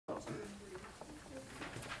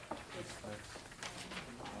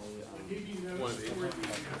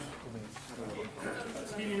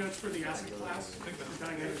for the asset class, the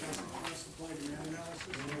dynamic asset class, supply demand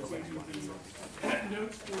analysis. And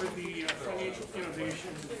notes for the financial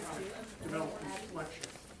innovation and product development lecture.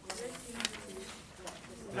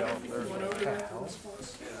 I don't think we went over that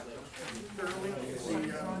thoroughly,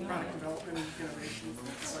 the product development and innovation.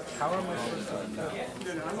 How am I supposed to know?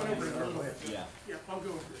 No, I went over it a little bit. Yeah, I'll go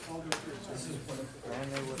over it. I'll go through it. And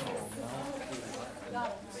they would all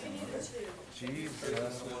know.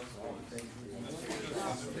 Jesus.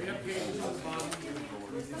 They have pages on the bottom.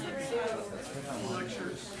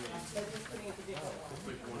 Lectures.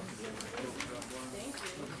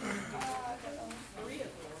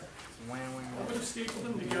 I'm going to staple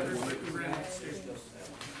them together so that we ran out of staples.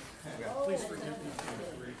 Please forgive me.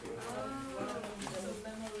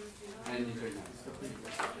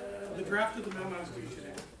 The draft of the memo is due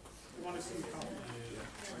today. You want to see a copy?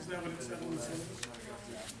 Is that what it said on the sentence?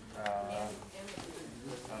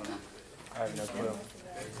 I have no clue.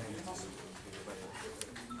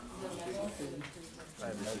 I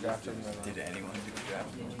have no draft of the memo. Did anyone do a draft?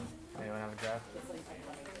 Anyone have a draft?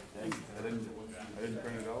 I didn't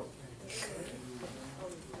print it out.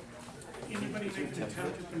 Anybody make an attempt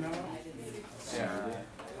at the memo? Yeah.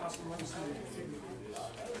 Awesome. Let me see.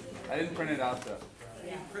 I didn't print it out though.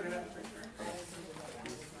 You print it out right there.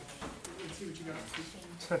 Let's see what you got.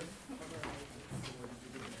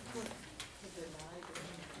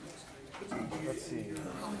 Let's see.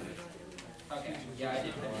 Yeah, I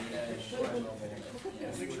did print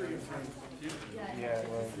it. Make sure you print. Yeah,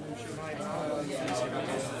 well.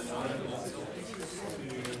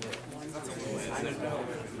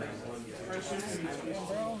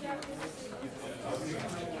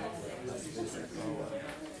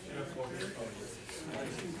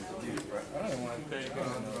 I don't even want to take it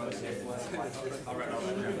on the road.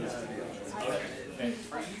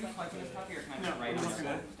 Are you collecting this copy or can I just write on your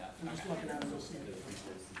stuff? I'm just looking at it. We'll see.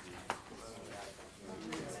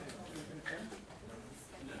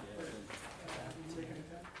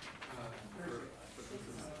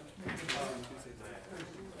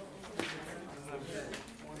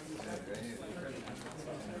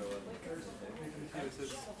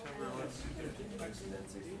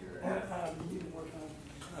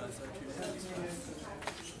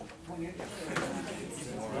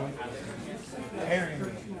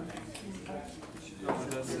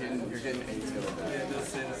 You're getting paid to go with that. Yeah, it does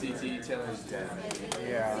say that CT Taylor's dead.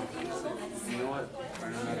 Yeah. You know what? I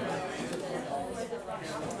don't know.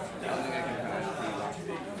 I don't think I can kind of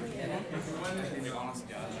print it off.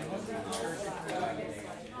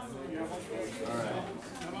 Alright.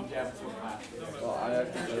 Well, I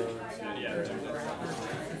have to go to...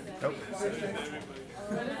 Nope.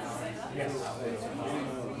 Yes.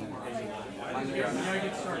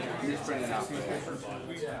 I'm just printing it out.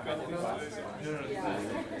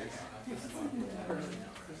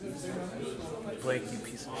 Blake, you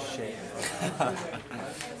piece of shit.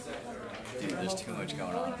 Dude, there's too much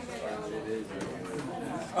going on.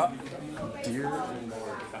 Dear Lord.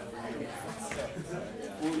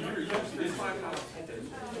 Well, you did $5.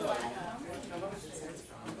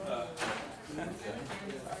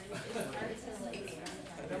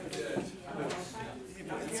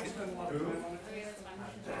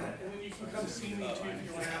 And then you can come see me too if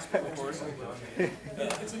you want to ask me questions.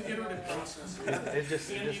 It's an iterative process. It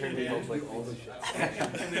just heard me hope like all the shit.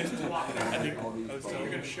 And then block it. So you're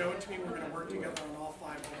going to show it to me. We're going to work together on all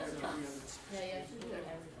 5 of the others.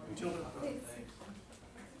 Until they're done.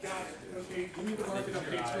 Got it. Okay, give me the market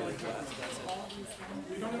updates really quick.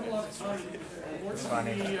 We don't have a lot of time. The more time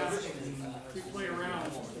we play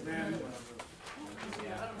around, then...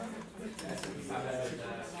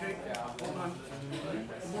 Okay, hold on.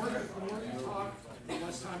 The more you talk, the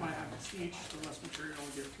less time I have to teach, the less material I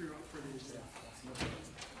get through for these.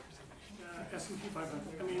 S&P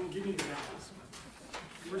 500. I mean, give me the Dow.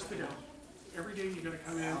 Where's the Dow? Every day you got to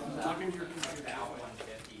come in, log into your computer.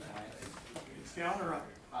 It's down or up?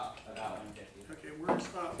 About 150. Okay, where's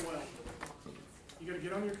oil? You got to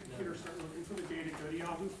get on your computer, start looking for the data, go to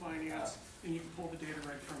Yahoo Finance, and you can pull the data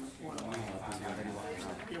right from it. Oil.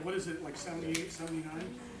 Yeah, what is it, like 78, 79?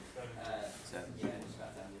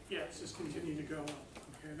 Yeah, it's just continue to go up.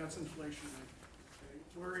 Okay, that's inflation rate. Okay.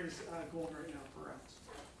 Where is gold right now per ounce?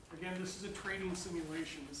 Again, this is a trading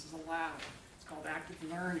simulation. This is a lab. It's called active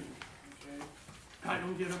learning. Okay, I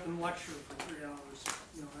don't get up and lecture for 3 hours,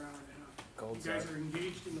 an hour and a half. You guys are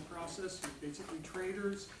engaged in the process. You're basically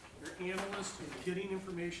traders. You're analysts. You're getting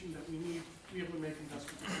information that we need to be able to make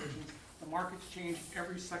investment decisions. The markets change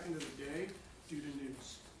every second of the day due to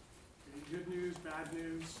news. Okay, good news, bad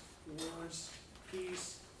news, wars,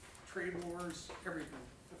 peace, trade wars, everything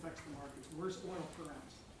affects the markets. Where's oil per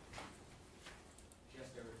ounce?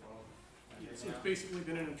 Just over $12. It's basically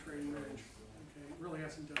been in a trading range, okay? It really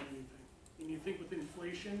hasn't done anything. And you think with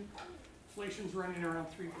inflation, inflation's running around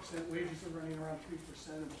 3%, wages are running around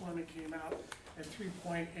 3%, employment came out at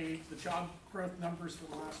 3.8. The job growth numbers for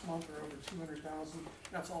the last month are over 200,000.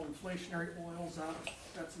 That's all inflationary. Oil's up,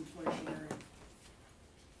 that's inflationary.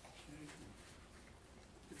 Okay.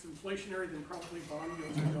 It's inflationary, then probably bond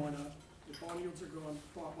yields are going up. If bond yields are going,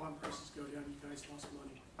 bond prices go down, you guys lost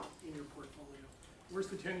money in your portfolio. Where's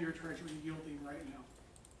the 10-year treasury yielding right now?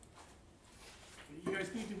 You guys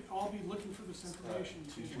need to all be looking for this information.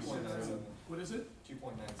 2.97. What is it?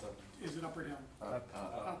 2.97. Is it up or down? Up.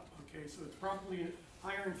 Up, okay, so it's probably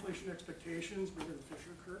higher inflation expectations, remember the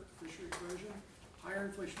Fisher equation? Higher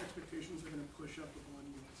inflation expectations are gonna push up the bond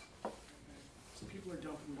yields. Okay? So people are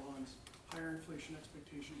dumping bonds, higher inflation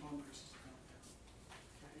expectation, bond prices are out there.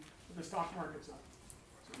 Okay? But the stock market's up.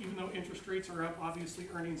 So even though interest rates are up, obviously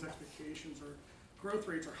earnings expectations or growth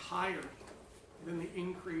rates are higher than the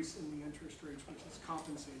increase in the interest rates, which is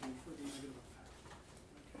compensating for the negative effect.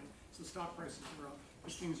 Okay? So stock prices are up,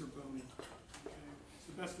 machines are booming. Okay? It's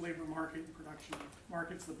the best labor market and production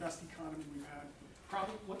market's the best economy we've had,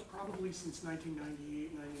 probably since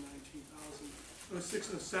 1998, 99, 2000. 06,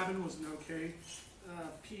 07 was an okay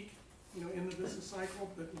peak, you know, in the business cycle,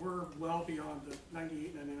 but we're well beyond the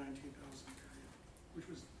 98, 99, 2000 period, which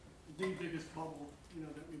was the biggest bubble, you know,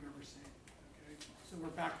 that we've ever seen. Okay? So we're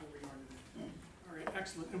back where we are today. All right,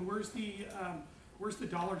 excellent. And where's the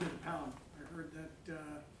dollar to the pound? I heard that.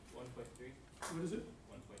 1.3. What is it?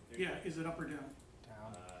 1.3. Yeah, is it up or down?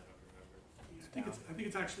 Down. I don't remember. Yeah, I think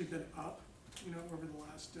it's actually been up, you know, over the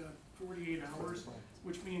last 48 hours,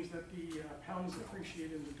 which means that the pound is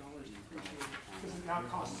appreciated and the dollar is depreciated because it now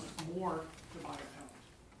costs us more to buy a pound.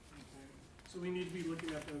 Okay? So we need to be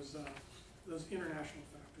looking at those international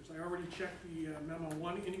factors. I already checked the memo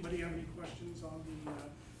one. Anybody have any questions on the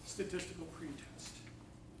statistical pretest?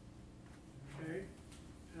 Okay.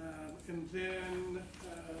 And then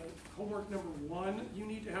homework number one, you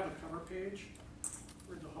need to have a cover page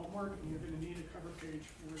for the homework, and you're going to need a cover page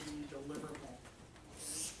for the deliverable,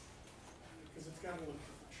 because it's got to look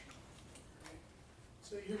professional. Okay.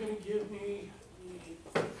 So you're going to give me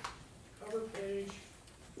the cover page,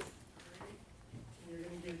 right? And you're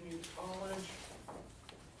going to give me the college.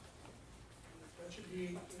 That should be,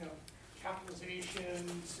 you know, capitalization,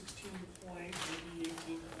 16 point, maybe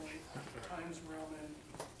 18 point, Times Roman.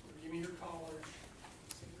 Give me your college.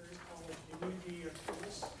 Secondary college. Give me the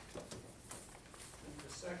course, and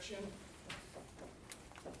the section.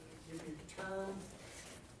 Give me the term,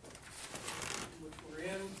 which we're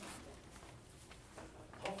in.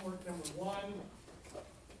 Homework number one.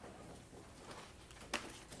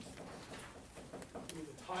 Give me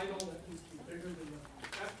the title. That needs to be bigger than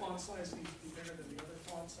that font size needs to be bigger than the other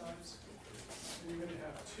font size. And you're going to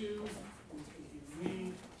have two. You can give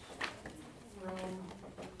me from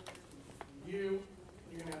you.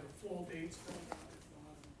 You're going to have the full dates from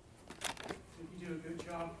if you do a good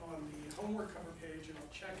job on the homework cover page, and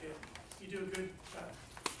I'll check it. If you do a good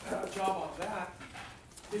job on that,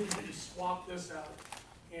 then you can just swap this out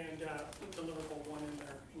and put deliverable one in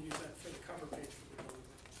there and use that for the cover page for the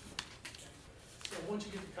deliverable. Okay. So once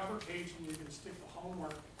you get the cover page, and you're going to stick the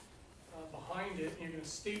homework behind it, and you're going to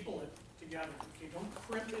staple it together. Okay, don't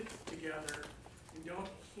crimp it together, and don't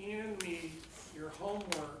hand me your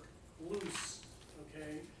homework loose,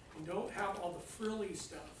 okay? And don't have all the frilly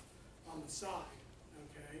stuff on the side,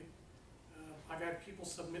 okay? I've had people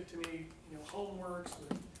submit to me, you know, homeworks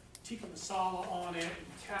with tikka masala on it,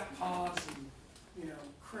 and cat paws, and, you know,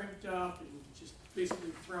 crimped up, and just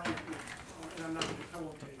basically thrown at me, and I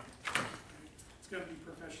won't take it. Okay? It's got to be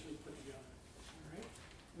professionally put together, all right?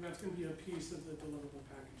 And that's going to be a piece of the deliverable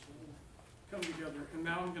package that will come together. And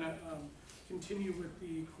now I'm going to continue with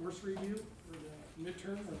the course review, or the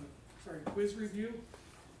midterm, or the, sorry, quiz review.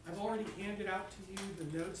 I've already handed out to you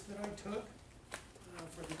the notes that I took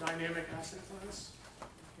for the dynamic asset class.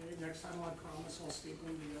 Okay, next time I promise I'll staple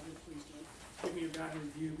them together. Please don't give me a bad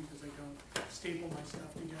review because I don't staple my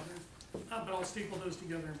stuff together. But I'll staple those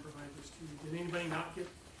together and provide those to you. Did anybody not get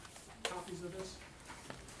copies of this?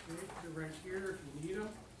 Okay, they're right here if you need them.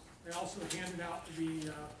 I also handed out the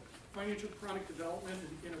financial product development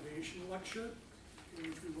and innovation lecture,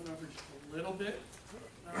 which we went over just a little bit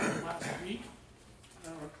last week.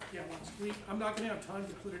 Last week. I'm not going to have time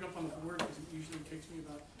to put it up on the board because it usually takes me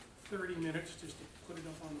about 30 minutes just to put it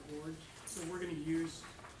up on the board. So we're going to use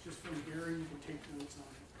just from here, and you can take notes on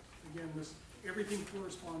it. Again, everything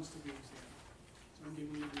corresponds to the exam. So I'm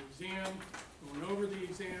giving you the exam, going over the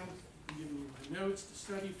exam, I'm giving you my notes to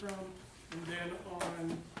study from, and then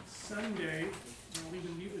on Sunday, and I'll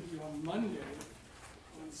even meet with you on Monday.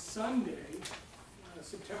 On Sunday,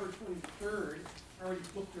 September 23rd, I already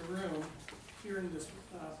booked a room here in this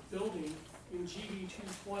building in GB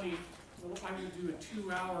 220. Well, I'm going to do a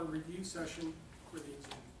 2-hour review session for the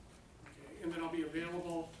exam. Okay, and then I'll be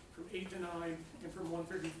available from 8 to 9 and from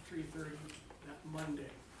 1:30 to 3:30 that Monday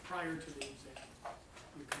prior to the exam.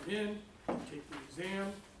 You come in, you take the exam,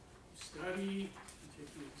 you study, you take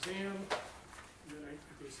the exam, and then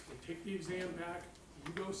I basically take the exam back.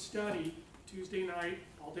 You go study Tuesday night,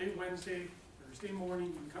 all day Wednesday, Thursday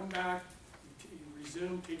morning. You come back, you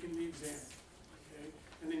resume taking the exam. Okay,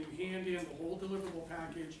 and then you hand in the whole deliverable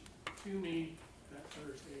package to me that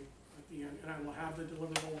Thursday at the end, and I will have the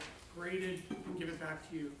deliverable graded and give it back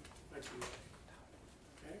to you by Tuesday.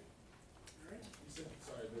 Okay? All right? You said,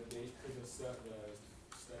 sorry, the date for the study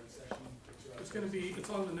session? It's going to be, it's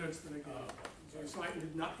on the notes that I gave. Okay, so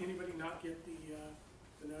did not anybody not get the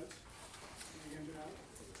notes? Can you hand it out?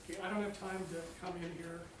 Okay, I don't have time to come in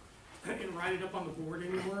here and write it up on the board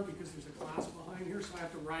anymore because there's a class behind here, so I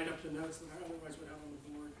have to write up the notes that I otherwise would have on the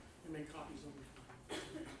board and make copies of them.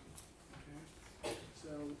 Okay, so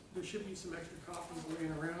there should be some extra copies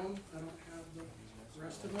laying around. I don't have the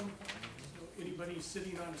rest of them. So anybody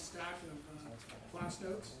sitting on a stack of class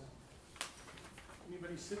notes?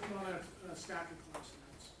 Anybody sitting on a stack of class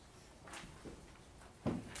notes?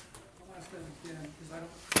 I'll ask that again because I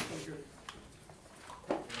don't think you're.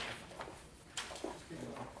 All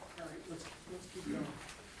right, let's keep going.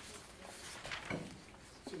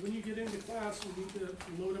 So when you get into class, you need to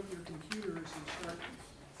load up your computers and start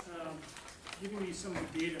giving me some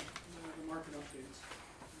of the data, the market updates.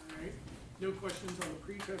 All right. No questions on the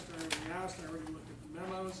pre-test I already asked. I already looked at the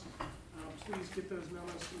memos. Please get those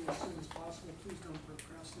memos to me as soon as possible. Please don't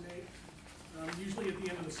procrastinate. Usually at the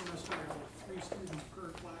end of the semester, I have like 3 students per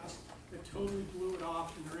class that totally blew it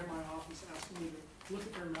off, and they're in my office asking me to look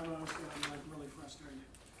at their memos, and I'm like really frustrated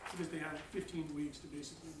because they have 15 weeks to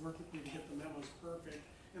basically work with me to get the memos perfect,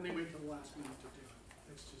 and they wait till the last minute to do it.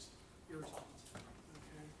 That's just irresponsible.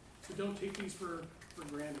 Okay? So don't take these for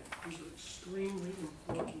granted. These are extremely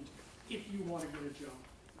important if you want to get a job,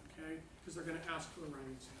 okay? Because they're going to ask for a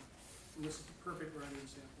writing sample. And this is the perfect writing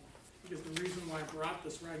sample. Because the reason why I brought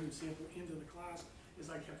this writing sample into the class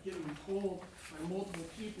is I kept getting told by multiple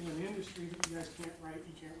people in the industry that you guys can't write,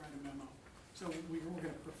 you can't write a memo. So we're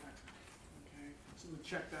going to perfect it, okay? So we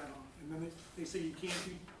check that off. And then they say you can't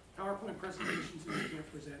do PowerPoint presentations and you can't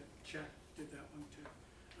present. Check, did that one too.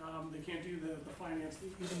 They can't do the finance,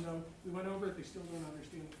 even though we went over it, they still don't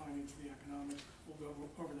understand the finance, the economics. We'll go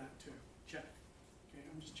over that too. Check. Okay,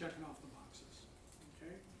 I'm just checking off the boxes.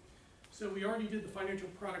 Okay. So we already did the financial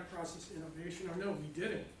product process innovation, or no, we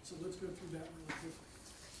didn't. So let's go through that really quickly.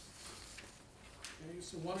 Okay,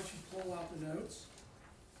 so why don't you pull out the notes,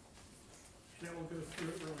 and then we'll go through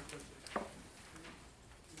it really quickly. Okay.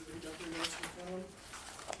 Everybody got their notes on the phone?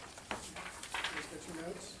 You guys got your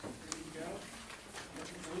notes? Ready to go? Got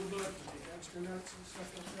your blue book, you take extra notes and stuff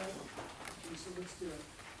like that? Okay, so let's do it.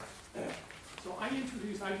 So I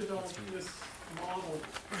developed this model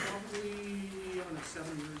probably, I don't know, 7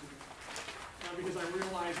 years ago. Because I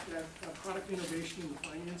realized that product innovation in the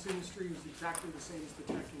finance industry was exactly the same as the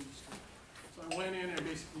tech industry. So I went in and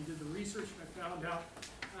basically did the research, and I found out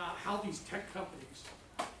how these tech companies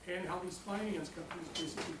and how these finance companies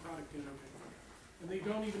basically product innovate. And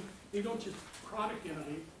they don't just product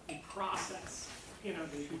innovate, they process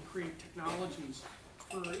innovate. They create technologies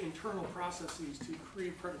for internal processes to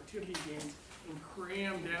create productivity gains and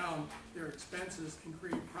cram down their expenses and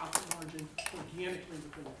create profit margin organically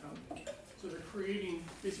within the company. So they're creating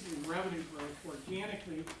basically revenue growth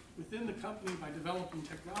organically within the company by developing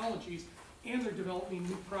technologies, and they're developing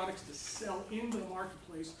new products to sell into the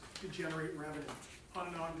marketplace to generate revenue on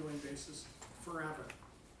an ongoing basis forever.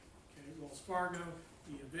 Okay, Wells Fargo,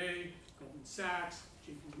 B of A, Goldman Sachs,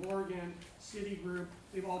 JP Morgan, Citigroup,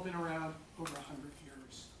 they've all been around over 100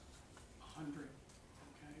 years. 100,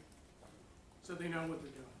 okay? So they know what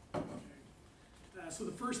they're doing, okay? So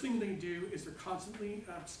the first thing they do is they're constantly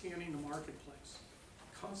scanning the marketplace,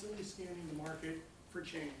 constantly scanning the market for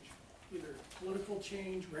change, either political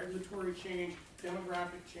change, regulatory change,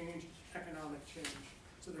 demographic change, economic change.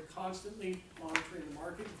 So they're constantly monitoring the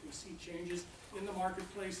market. If they see changes in the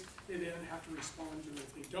marketplace, they then have to respond to it.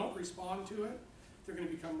 If they don't respond to it, they're going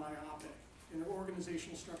to become myopic, and their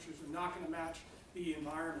organizational structures are not going to match the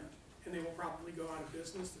environment, and they will probably go out of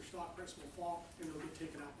business, their stock price will fall, and they'll get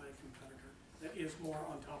taken out by a competitor that is more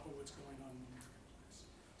on top of what's going on in the marketplace.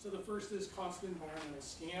 So the first is constant environmental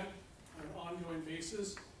scan on an ongoing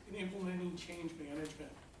basis and implementing change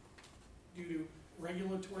management due to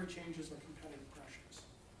regulatory changes or competitive pressures.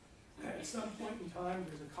 At some point in time,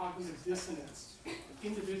 there's a cognitive dissonance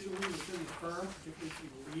individually within the firm, particularly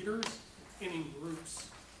through the leaders, and in groups,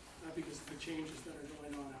 because of the changes that are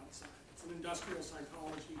going on outside. It's an industrial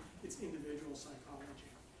psychology, it's individual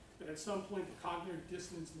psychology. But at some point, the cognitive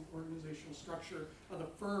dissonance in the organizational structure of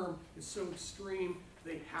the firm is so extreme,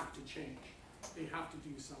 they have to change. They have to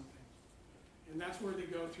do something. And that's where they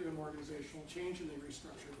go through an organizational change and they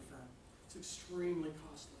restructure the firm. It's extremely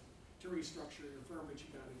costly to restructure your firm, but you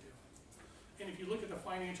gotta do it. And if you look at the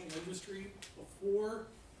financial industry before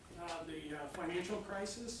the financial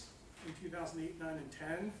crisis in 2008, 9, and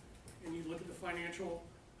 10, and you look at the financial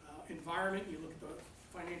environment, you look at the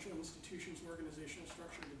financial institutions organizational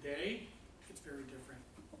structure today, it's very different.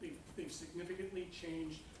 They've significantly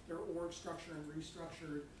changed their org structure and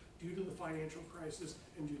restructured due to the financial crisis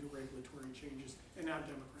and due to regulatory changes and now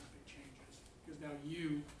demographic changes. Because now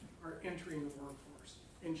you are entering the workforce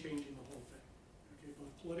and changing the whole thing, okay,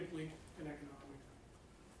 both politically and economically.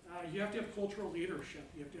 You have to have cultural leadership.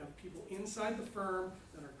 You have to have people inside the firm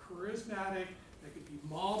that are charismatic, that could be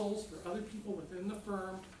models for other people within the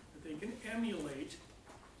firm that they can emulate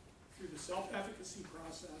through the self-efficacy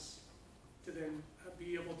process to then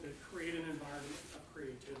be able to create an environment of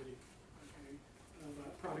creativity, okay,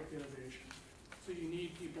 of product innovation. So you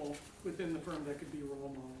need people within the firm that could be role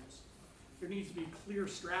models. There needs to be clear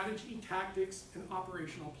strategy, tactics, and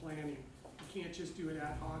operational planning. You can't just do it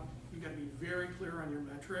ad hoc. You've got to be very clear on your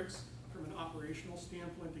metrics from an operational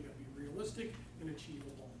standpoint. They got to be realistic and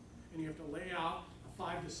achievable. And you have to lay out a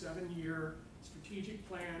 5 to 7 year strategic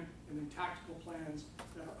plan and then tactical plans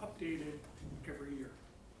that are updated every year.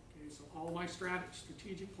 Okay, so all my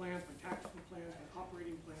strategic plans, my tactical plans, my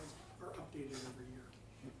operating plans are updated every year.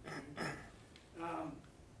 Okay.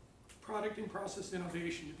 Product and process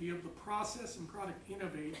innovation. To be able to process and product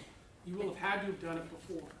innovate, you will have had to have done it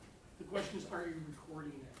before. The question is, are you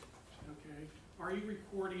recording it? Okay? Are you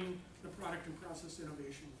recording the product and process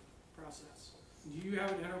innovation process? Do you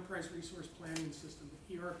have an enterprise resource planning system,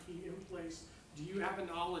 the ERP in place? Do you have a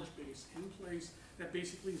knowledge base in place that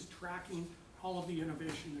basically is tracking all of the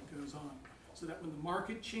innovation that goes on? So that when the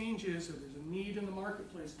market changes or there's a need in the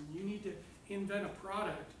marketplace and you need to invent a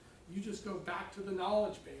product, you just go back to the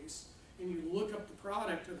knowledge base and you look up the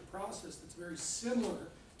product or the process that's very similar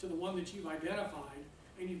to the one that you've identified,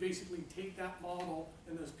 and you basically take that model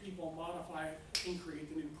and those people modify it and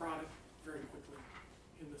create the new product very quickly.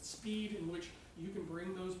 And the speed in which you can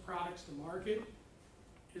bring those products to market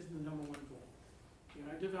is the #1 goal. Can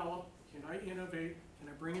I develop? Can I innovate? Can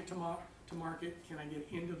I bring it to market? Can I get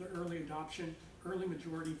into the early adoption, early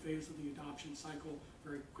majority phase of the adoption cycle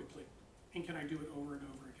very quickly? And can I do it over and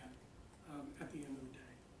over again at the end of the day?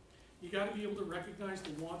 You got to be able to recognize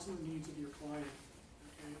the wants and the needs of your client.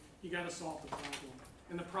 Okay? You got to solve the problem.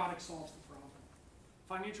 And the product solves the problem.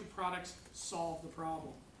 Financial products solve the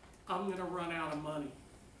problem. I'm going to run out of money.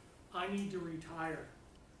 I need to retire.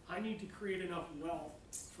 I need to create enough wealth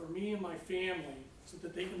for me and my family so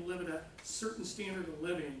that they can live at a certain standard of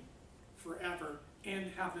living forever and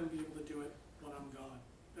have them be able to do it when I'm gone.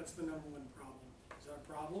 That's the #1 problem. Is that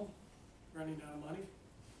a problem? Running out of money?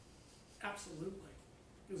 Absolutely.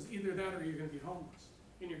 Because either that or you're going to be homeless.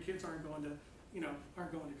 And your kids aren't going to,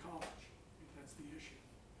 aren't going to college. That's the issue.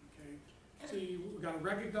 Okay? So you've got to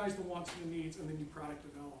recognize the wants and the needs and then you product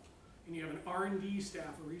develop. And you have an R&D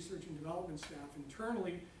staff, a research and development staff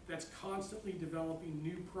internally that's constantly developing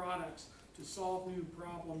new products to solve new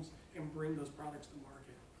problems and bring those products to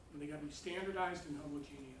market. And they got to be standardized and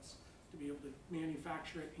homogeneous to be able to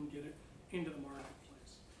manufacture it and get it into the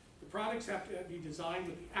marketplace. The products have to be designed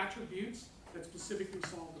with the attributes that specifically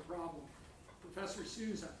solve the problem. Professor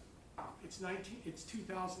Souza, it's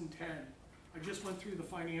 2010. I just went through the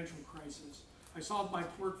financial crisis. I saw my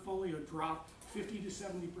portfolio drop 50 to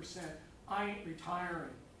 70%. I ain't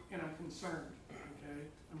retiring, and I'm concerned, okay?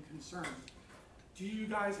 I'm concerned. Do you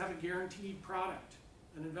guys have a guaranteed product,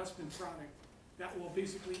 an investment product, that will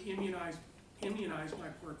basically immunize my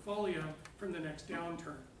portfolio from the next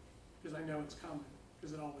downturn? Because I know it's coming,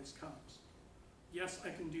 because it always comes. Yes, I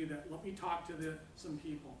can do that. Let me talk to some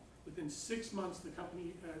people. Within 6 months, the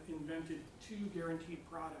company invented 2 guaranteed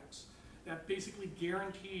products that basically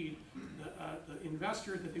guaranteed the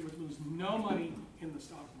investor that they would lose no money in the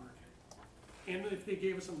stock market. And if they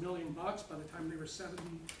gave us $1 million by the time they were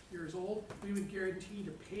 70 years old, we would guarantee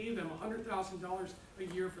to pay them $100,000 a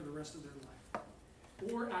year for the rest of their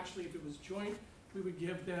life. Or actually, if it was joint, we would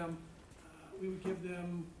give them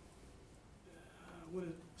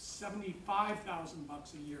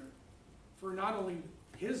 $75,000 a year for not only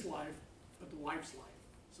his life, but the wife's life.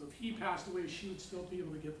 So So if he passed away, she would still be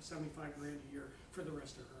able to get the 75 grand a year for the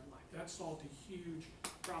rest of her life. That solved a huge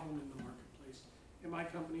problem in the marketplace. And my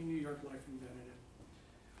company, New York Life, invented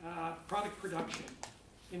it. Product production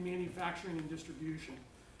in manufacturing and distribution.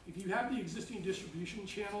 If you have the existing distribution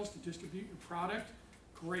channels to distribute your product,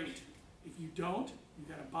 great. If you don't, you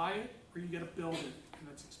gotta buy it or you gotta build it, and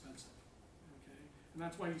that's expensive. Okay? And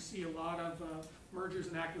that's why you see a lot of mergers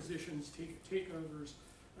and acquisitions, takeovers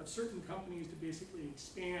of certain companies to basically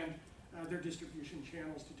expand their distribution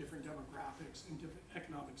channels to different demographics and different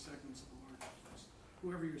economic segments of the marketplace,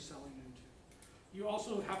 whoever you're selling into. You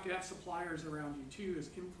also have to have suppliers around you too as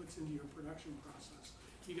inputs into your production process.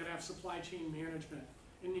 You gotta have supply chain management,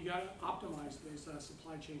 and you gotta optimize those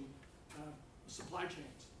supply chains.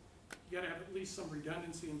 You gotta have at least some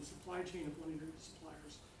redundancy in the supply chain. If one of your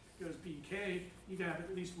suppliers goes BK, you gotta have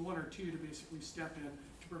at least one or two to basically step in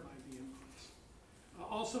to provide the inputs.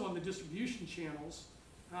 Also on the distribution channels,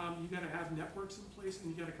 you gotta have networks in place,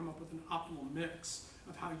 and you gotta come up with an optimal mix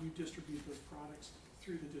of how you distribute those products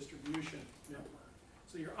through the distribution network.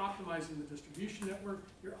 So you're optimizing the distribution network,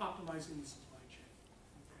 you're optimizing the supply chain,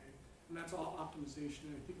 okay? And that's all optimization,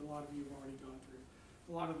 and I think a lot of you have already gone through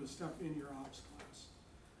a lot of the stuff in your ops class.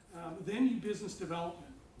 Then you business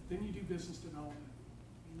development. Then you do business development,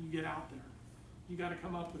 and you get out there. You gotta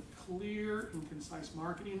come up with clear and concise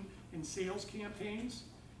marketing and sales campaigns.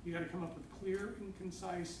 You gotta come up with clear and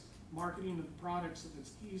concise marketing of the products so that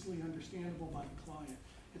it's easily understandable by the client.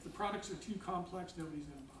 If the products are too complex, nobody's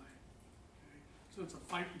gonna buy it. Okay? So it's a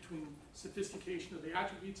fight between sophistication of the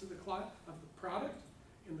attributes of the product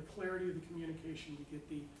and the clarity of the communication to get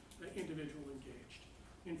the individual engaged.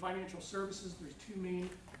 In financial services, there's two main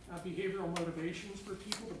behavioral motivations for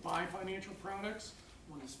people to buy financial products.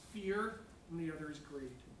 One is fear, and the other is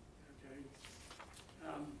greed.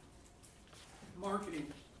 Okay?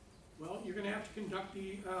 Marketing. Well, you're gonna have to conduct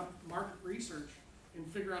the market research and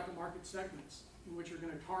figure out the market segments in which you're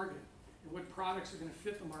gonna target, and what products are gonna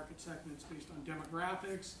fit the market segments based on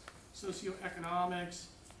demographics, socioeconomics,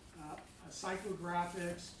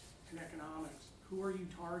 psychographics, and economics. Who are you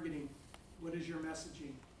targeting? What is your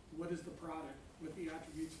messaging? What is the product? What are the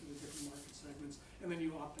attributes for the different market segments? And then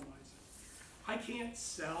you optimize it. I can't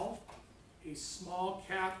sell a small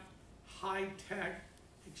cap, high tech,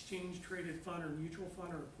 exchange traded fund or mutual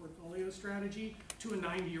fund or a portfolio strategy to a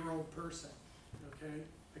 90-year-old person, okay?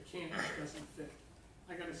 I can't, it doesn't fit.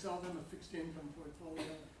 I gotta sell them a fixed income portfolio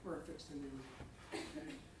or a fixed annuity,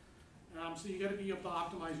 okay? So you gotta be able to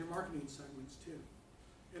optimize your marketing segments too.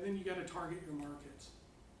 And then you gotta target your markets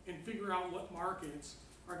and figure out what markets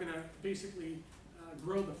are gonna basically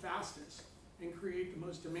grow the fastest and create the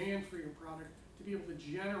most demand for your product to be able to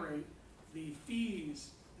generate the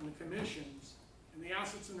fees and the commissions and the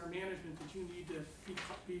assets under management that you need to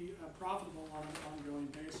be profitable on an ongoing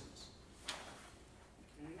basis.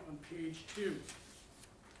 Okay, on page 2.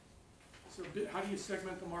 So how do you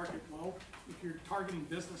segment the market? Well, if you're targeting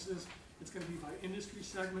businesses, it's going to be by industry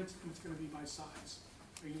segments and it's going to be by size.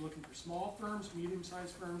 Are you looking for small firms,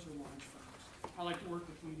 medium-sized firms, or large firms? I like to work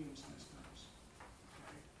with medium-sized firms.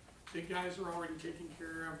 Okay. Big guys are already taking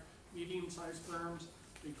care of medium-sized firms.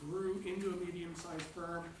 They grew into a medium-sized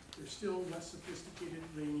firm. They're still less sophisticated.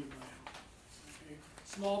 They need my help. Okay.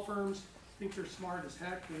 Small firms think they're smart as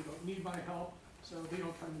heck. They don't need my help, so they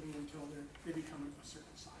don't come to me until they become a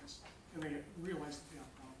certain size and they realize that they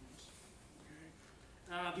have problems.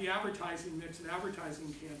 Okay. The advertising mix and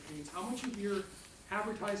advertising campaigns. How much of your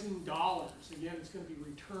advertising dollars, again, it's going to be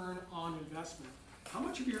return on investment. How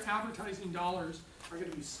much of your advertising dollars are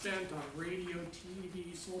going to be spent on radio,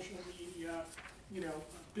 TV, social media,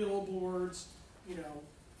 billboards,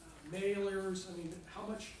 mailers? I mean, how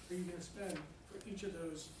much are you going to spend for each of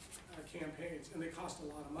those campaigns? And they cost a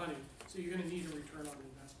lot of money, so you're going to need a return on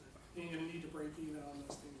investment. And you're going to need to break even on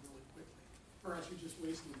those things really quickly, or else you're just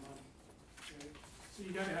wasting money. Okay? So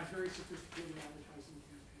you got to have very sophisticated advertising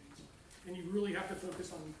campaigns, and you really have to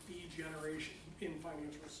focus on lead generation in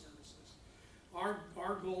financial services.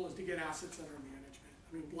 Our goal is to get assets under management.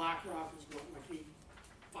 I mean, BlackRock is what, like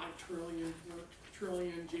 5 trillion, 4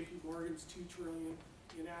 trillion, JP Morgan's 2 trillion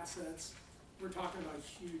in assets. We're talking about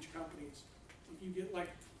huge companies. If you get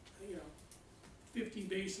 50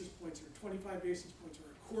 basis points or 25 basis points or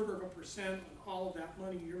 0.25% on all of that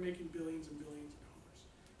money, you're making billions and billions of dollars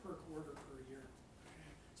per quarter, per year.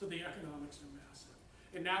 Okay? So the economics are massive.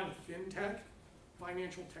 And now with fintech,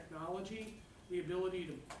 financial technology, the ability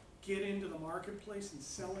to get into the marketplace and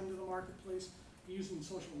sell into the marketplace using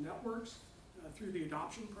social networks through the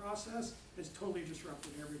adoption process has totally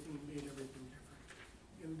disrupted everything and made everything different.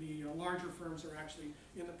 And the larger firms are actually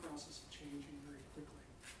in the process of changing very quickly.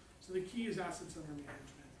 So the key is assets under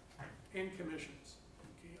management. and commissions.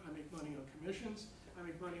 Okay, I make money on commissions, I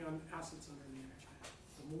make money on assets under management.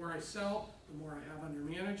 The more I sell, the more I have under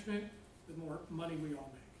management, the more money we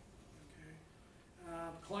all make. Okay,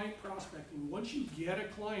 client prospecting. Once you get a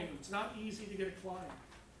client, it's not easy to get a client.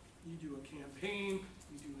 You do a campaign,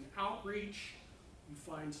 you do an outreach, you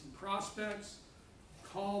find some prospects,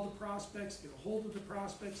 call the prospects, get a hold of the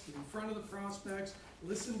prospects, get in front of the prospects,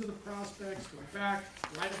 listen to the prospects, go back,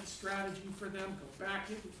 write up a strategy for them, go back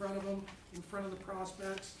in front of them, in front of the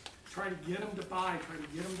prospects, try to get them to buy, try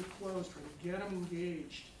to get them to close, try to get them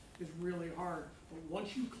engaged is really hard. But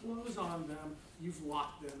once you close on them, you've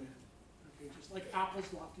locked them in. Okay, just like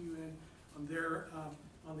Apple's locked you in on their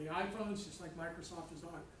on the iPhones, just like Microsoft has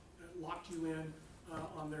locked you in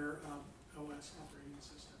on their OS operating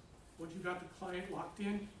system. Once you got the client locked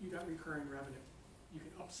in, you got recurring revenue. You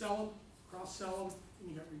can upsell them, cross-sell them, and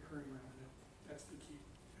you got recurring revenue. That's the key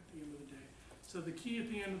at the end of the day. So the key at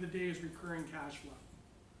the end of the day is recurring cash flow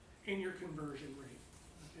and your conversion rate.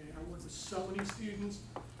 Okay, I work with so many students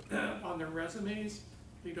on their resumes.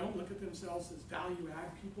 They don't look at themselves as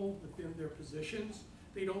value-add people within their positions.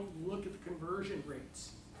 They don't look at the conversion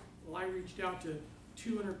rates. Well, I reached out to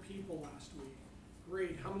 200 people last week.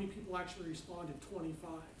 Great, how many people actually responded? 25.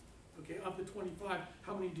 Okay, of the 25,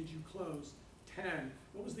 how many did you close? 10.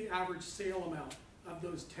 What was the average sale amount of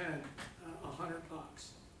those 10? $100.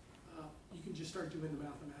 You can just start doing the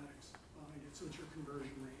mathematics behind it, so it's your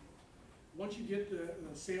conversion rate. Once you get the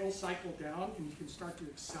sales cycle down and you can start to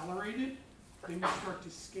accelerate it, then you start to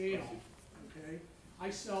scale, okay? I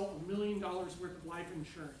sell $1 million worth of life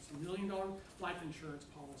insurance, $1 million life insurance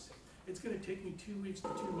policy. It's gonna take me 2 weeks to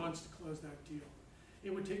 2 months to close that deal.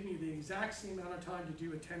 It would take me the exact same amount of time to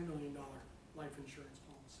do a $10 million life insurance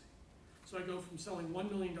policy. So I go from selling $1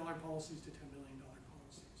 million policies to $10 million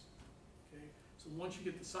policies, okay? So once you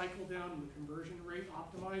get the cycle down and the conversion rate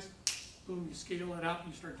optimized, boom, you scale it up,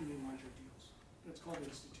 you start doing larger deals. That's called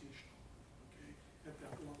institutional, okay, at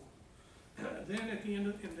that level. Then at the end,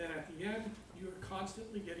 you're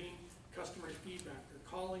constantly getting customer feedback. They're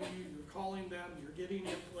calling you, you're calling them, you're getting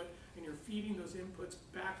input, and you're feeding those inputs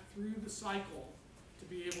back through the cycle to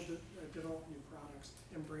be able to develop new products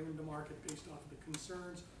and bring them to market based off of the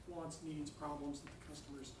concerns, wants, needs, problems that the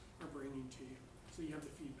customers are bringing to you. So you have the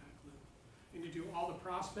feedback loop. And to do all the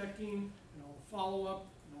prospecting and all the follow-up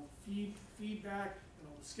and all the feedback and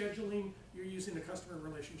all the scheduling, you're using a customer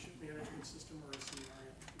relationship management system or a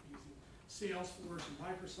CRM. You're using Salesforce or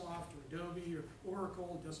Microsoft or Adobe or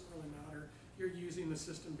Oracle, it doesn't really matter. You're using the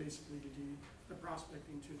system basically to do the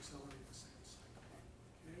prospecting to accelerate the sales cycle,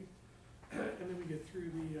 okay? And then we get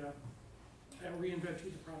through the, reinvent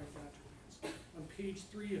through the product attributes. On page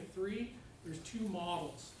 3 of 3, there's 2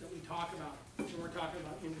 models that we talk about when we're talking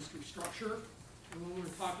about industry structure and when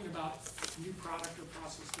we're talking about new product or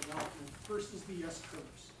process development. First is the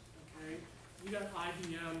S-curves, okay? You got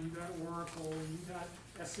IBM, you got Oracle, you got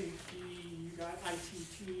SAP, you got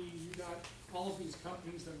ITT, you got all of these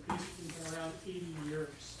companies that have basically been around 80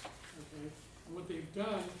 years, okay? And what they've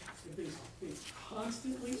done is they've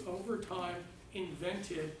constantly, over time,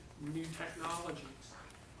 invented new technologies,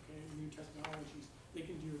 okay? New technologies. They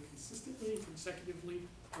can do it consistently, consecutively,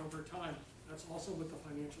 over time. That's also what the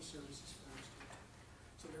financial services firms do.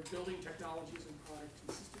 So they're building technologies and products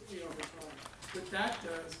consistently over time. What that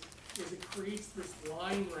does is it creates this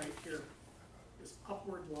line right here, this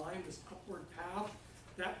upward line, this upward path.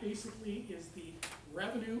 That basically is the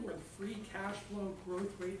revenue or the free cash flow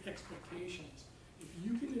growth rate expectations. If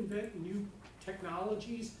you can invent new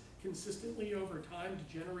technologies consistently over time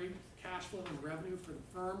to generate cash flow and revenue for the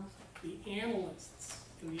firm, the analysts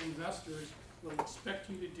and the investors will expect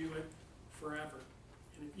you to do it forever.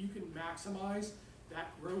 And if you can maximize that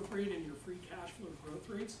growth rate and your free cash flow growth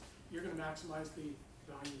rates, you're going to maximize the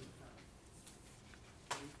value of the firm.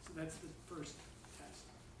 Okay? So that's the first test.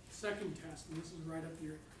 Second test, and this is right up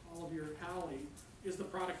your all of your alley, is the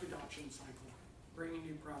product adoption cycle, bringing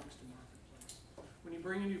new products to marketplace. When you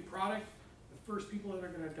bring a new product, the first people that are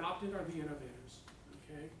going to adopt it are the innovators.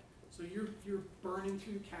 Okay, so you're burning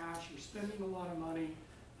through cash, you're spending a lot of money,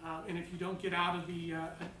 and if you don't get out of the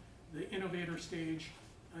innovator stage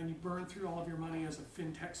and you burn through all of your money as a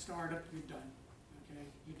fintech startup, you're done. Okay,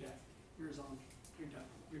 you're dead. You're a zombie. You're done.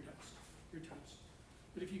 You're toast. You're toast.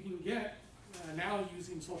 But if you can get now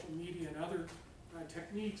using social media and other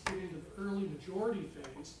techniques, get into the early majority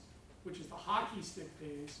phase, which is the hockey stick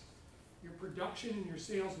phase, your production and your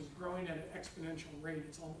sales is growing at an exponential rate.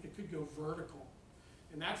 It could go vertical.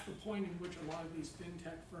 And that's the point in which a lot of these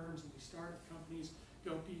fintech firms and these startup companies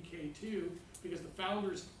go BK2, because the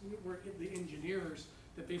founders were the engineers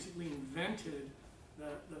that basically invented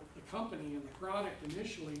the company and the product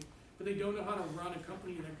initially, but they don't know how to run a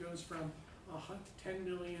company that goes from 10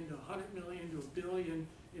 million to 100 million to $1 billion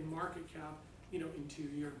in market cap, in 2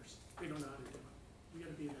 years. They don't know how to do it. You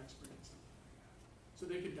gotta be an expert in something like that. So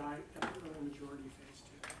they could die at the early majority phase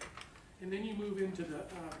too. And then you move into the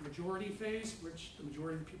majority phase, which the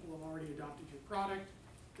majority of people have already adopted your product.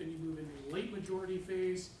 Then you move into the late majority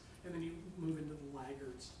phase, and then you move into the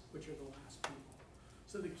laggards, which are the last people.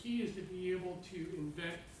 So the key is to be able to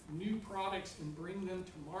invent new products and bring them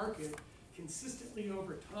to market consistently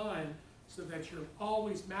over time so that you're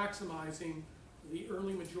always maximizing the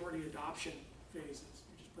early majority adoption phases.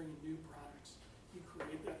 You're just bringing new products. You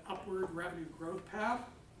create that upward revenue growth path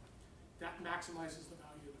that maximizes the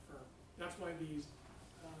value of the firm. That's why these,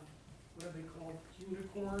 what are they called,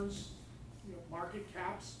 unicorns, market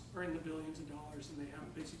caps are in the billions of dollars, and they have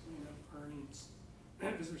basically no earnings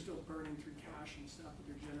because they're still burning through cash and stuff, but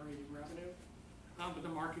they're generating revenue. But the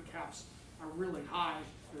market caps are really high.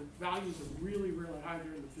 The values are really, really high.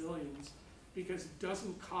 They're in the billions because it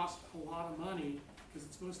doesn't cost a lot of money because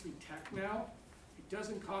it's mostly tech now. It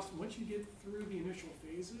doesn't cost, once you get through the initial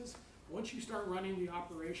phases, once you start running the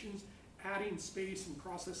operations, adding space and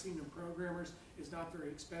processing and programmers is not very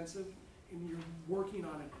expensive, and you're working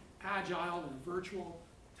on an agile and virtual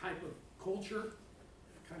type of culture,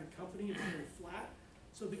 kind of company. It's very flat,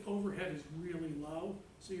 so the overhead is really low,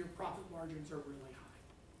 so your profit margins are really high.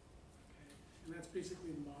 Okay? And that's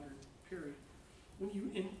basically the modern period. When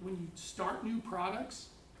you start new products,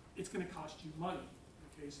 it's going to cost you money.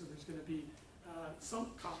 Okay, so there's going to be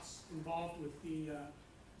some costs involved with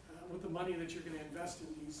the money that you're going to invest in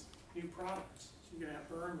these new products. So you're going to have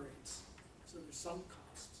burn rates. So there's some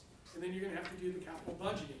costs. And then you're going to have to do the capital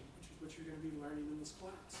budgeting, which is what you're going to be learning in this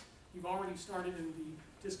class. You've already started in the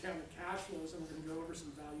discounted cash flows, and we're going to go over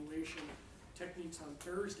some valuation techniques on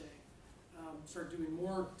Thursday. Start doing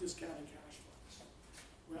more discounted cash flows.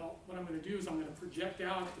 Well, what I'm going to do is I'm going to project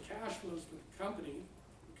out the cash flows for the company,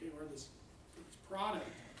 okay, or this product,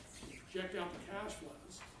 project out the cash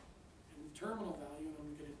flows and the terminal value, and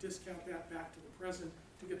I'm going to discount that back to the present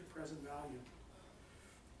to get the present value.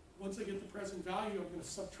 Once I get the present value, I'm going to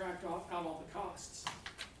subtract out all the costs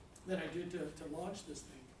that I did to launch this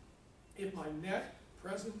thing. If my net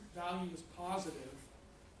present value is positive,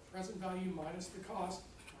 present value minus the cost,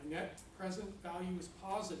 my net present value is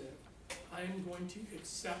positive, I am going to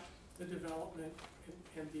accept the development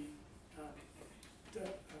and the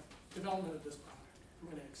development of this product. I'm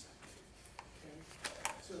going to accept it. Okay?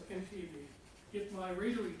 So NPV. If my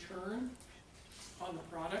rate of return on the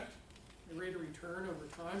product, the rate of return over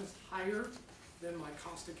time is higher than my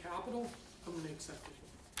cost of capital, I'm going to accept it.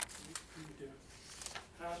 I'm going to do it.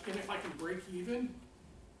 And if I can break even,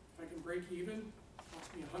 it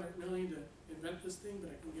costs me $100 million to invent this thing,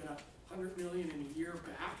 but I can get $100 million in a year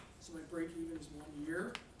back, so my break even is 1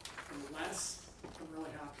 year or less, I'm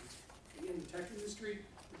really happy. In the tech industry,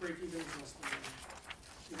 the break even is less than 1 year.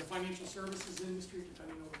 In the financial services industry,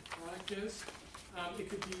 depending on what the product is, it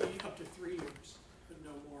could be up to 3 years, but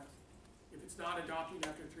no more. If it's not adopted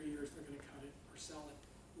after 3 years, they're going to cut it or sell it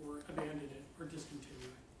or abandon it or discontinue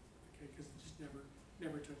it, okay, because it just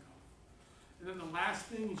never took off. And then the last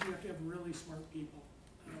thing is you have to have really smart people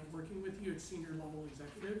working with you at senior level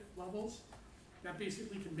executive levels that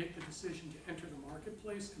basically can make the decision to enter the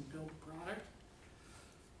marketplace and build a product.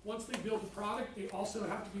 Once they build the product, they also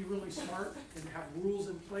have to be really smart and have rules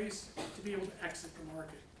in place to be able to exit the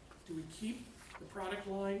market. Do we keep the product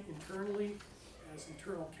line internally as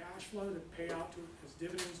internal cash flow to pay out as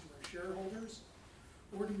dividends to our shareholders?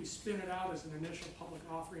 Or do we spin it out as an initial public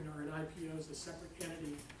offering or an IPO as a separate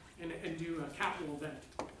entity and do a capital event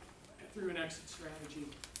through an exit strategy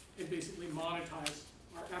and basically monetize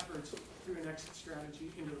our efforts through an exit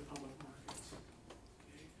strategy into the public markets?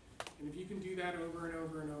 Okay? And if you can do that over and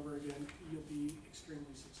over and over again, you'll be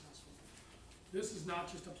extremely successful. This is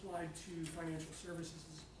not just applied to financial services,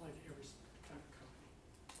 this is applied to every type of company.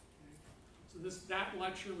 Okay? So that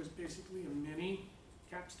lecture was basically a mini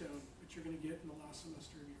capstone that you're going to get in the last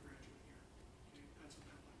semester of your graduate year. Okay? That's what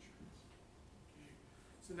that lecture is. Okay?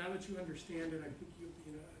 So now that you understand it, I think you'll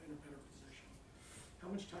be in a better position.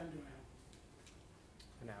 How much time do I have?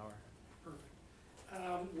 An hour. Perfect.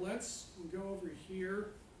 Let's go over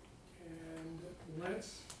here and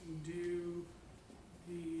let's do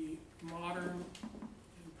the modern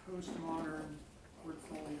and postmodern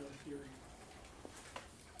portfolio theory.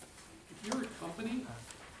 If you're a company,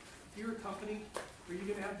 are you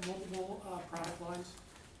going to have multiple product lines?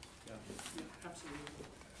 Yeah. Yeah, absolutely.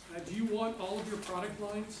 Do you want all of your product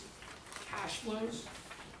lines, cash flows,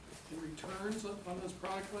 and returns on those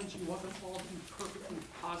product lines? You want them all to be perfectly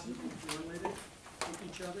positively correlated with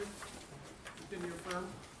each other within your firm?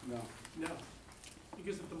 No. No,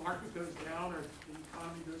 because if the market goes down or the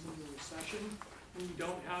economy goes into a recession, and you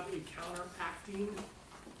don't have a counteracting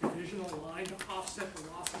divisional line to offset the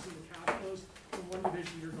losses in the cash flows, in one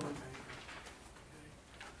division, you're going bankrupt. Okay?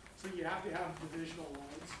 So you have to have divisional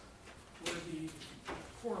lines where the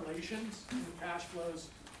correlations in the cash flows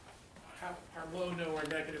are low, no, or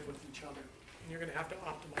negative with each other, and you're gonna have to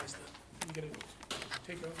optimize them. You're gonna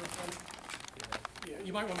take over from? Yeah,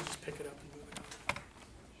 you might wanna just pick it up and move it on.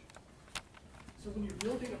 So when you're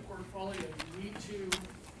building a portfolio, you need to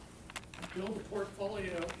build a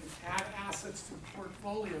portfolio and add assets to the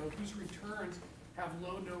portfolio whose returns have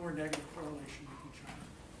low, no, or negative correlation with each other.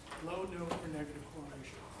 Low, no, or negative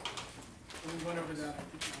correlation. And we went over that, I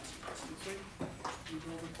think, last week. We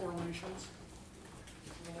build the correlations.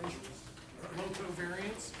 Low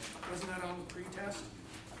covariance, wasn't that on the pretest?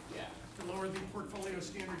 Yeah. To lower the portfolio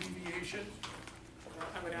standard deviation,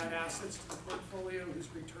 I would add assets to the portfolio whose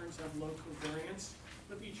returns have low covariance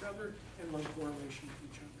with each other and low correlation with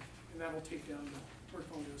each other. And that will take down the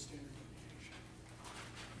portfolio standard deviation.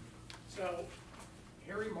 So,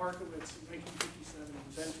 Harry Markowitz in 1957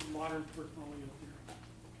 invented modern portfolio theory.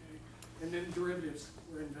 Okay? And then derivatives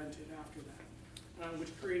were invented after that, which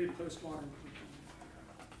created postmodern portfolio theory.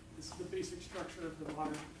 This is the basic structure of the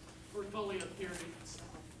modern portfolio theory itself.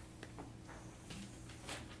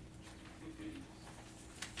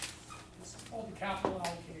 This is called the capital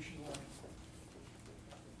allocation line.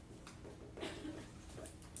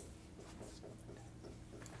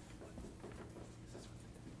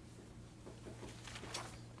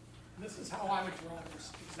 This is how I would draw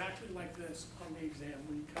this, exactly like this on the exam.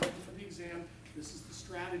 When you come in for the exam, this is the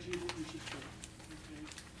strategy that you should take. Okay?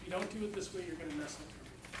 If you don't do it this way, you're going to mess up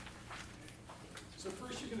everything. Okay? So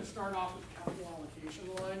first, you're going to start off with the capital allocation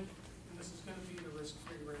line, and this is going to be the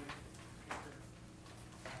risk-free rate.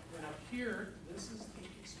 Then up here, this is the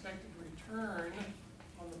expected return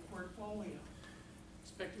on the portfolio.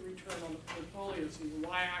 Expected return on the portfolio. So your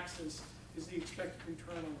y-axis is the expected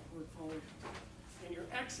return on the portfolio. And your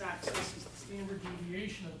x-axis is the standard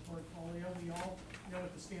deviation of the portfolio. We all know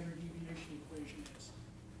what the standard deviation equation is,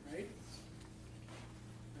 right?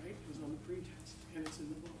 Right? It was on the pretest, and it's in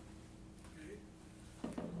the book. Okay?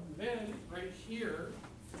 And then right here,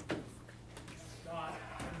 dot.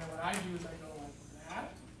 And then what I do is I go like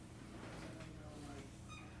that, and I go like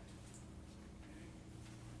that.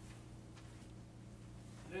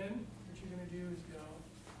 Okay? Then what you're going to do is go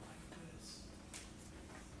like this.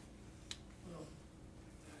 Well,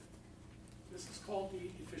 this is called the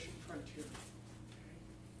efficient frontier. Okay?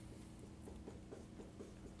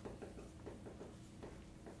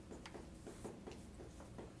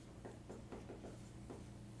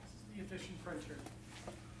 This is the efficient frontier.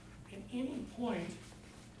 At any point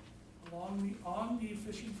on the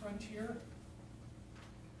efficient frontier,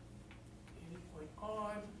 any point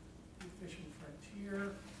on the efficient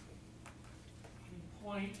frontier, any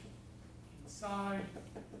point inside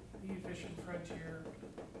the efficient frontier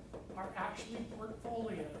are actually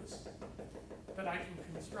portfolios that I can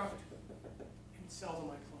construct and sell to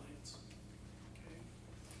my clients. Okay?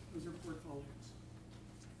 Those are portfolios.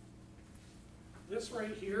 This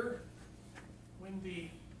right here, when the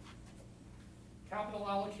capital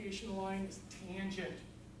allocation line is tangent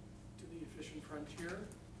to the efficient frontier,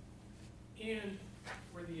 and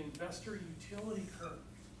where the investor utility curve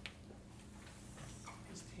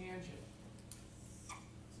is tangent. This is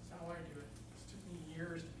how I do it. This took me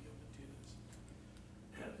years to be able to do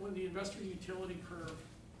this. When the investor utility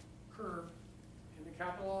curve and the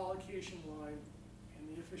capital allocation line and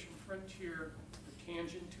the efficient frontier are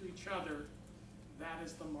tangent to each other, that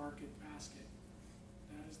is the market basket.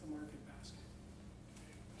 That is the market basket.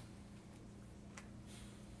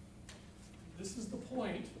 This is the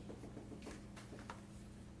point.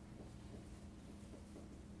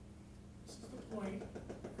 This is the point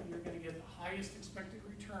where you're going to get the highest expected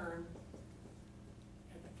return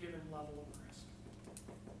at the given level of risk.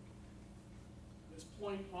 This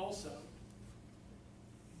point also,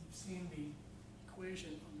 you've seen the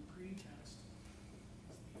equation on the pretest,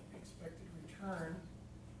 is the expected return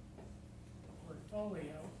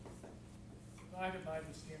portfolio divided by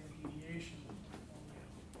the standard deviation of the portfolio.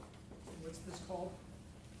 So what's this called?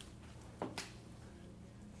 What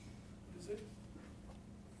is it?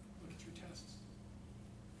 Look at your tests.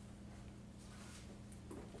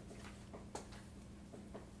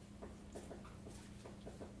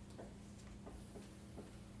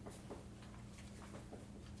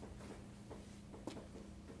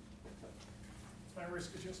 It's my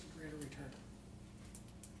risk-adjusted rate of return.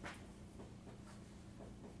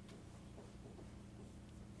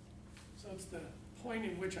 So it's the point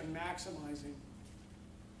in which I'm maximizing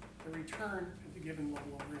the return at the given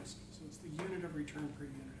level of risk. So it's the unit of return per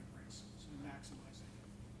unit of risk, so maximizing.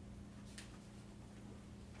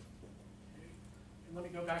 Okay. And let me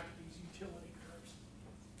go back to these utility curves.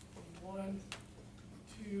 U1,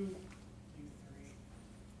 U2, U3.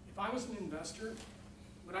 If I was an investor,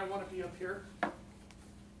 would I want to be up here? No.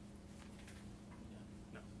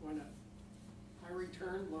 Why not? High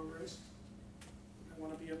return, low risk. I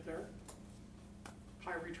want to be up there.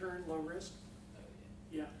 High return, low risk.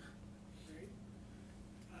 Yeah, right.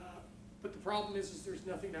 But the problem is there's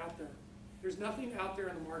nothing out there. There's nothing out there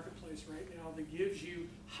in the marketplace right now that gives you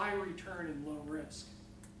high return and low risk.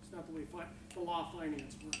 It's not the way the law of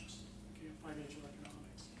finance works, okay, financial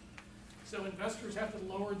economics. So investors have to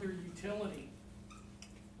lower their utility.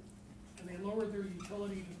 And they lower their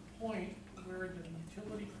utility to the point where the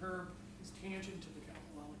utility curve is tangent to the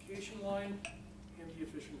capital allocation line and the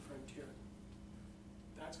efficient frontier.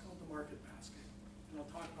 That's called the market basket. And I'll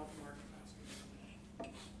talk about the market basket in a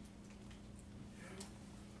minute.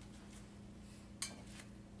 Okay.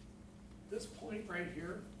 This point right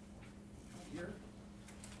here,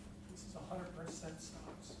 this is 100%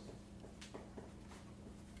 stocks.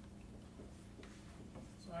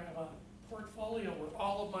 So I have a portfolio where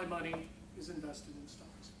all of my money is invested in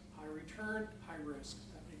stocks. High return, high risk,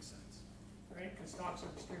 that makes sense, right? Because stocks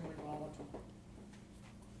are extremely volatile.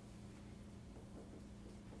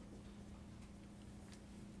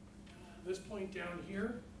 This point down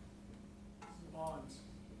here, this is bonds.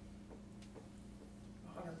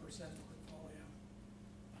 100% portfolio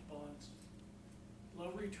of bonds.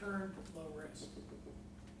 Low return, low risk.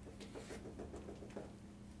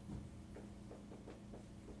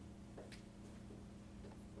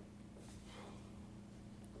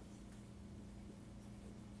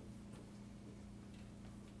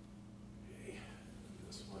 Okay,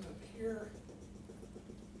 this one up here.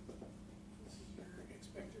 This is your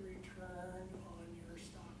expected return on your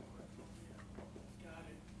stock portfolio. Got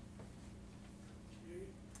it. Okay.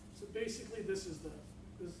 So basically, this is the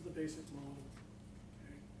basic model.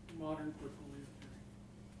 Okay, modern portfolio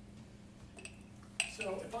theory. So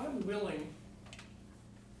if I'm willing,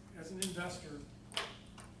 as an investor,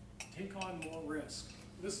 to take on more risk,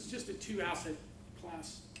 this is just a 2-asset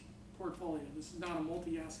class portfolio. This is not a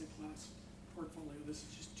multi-asset class portfolio. This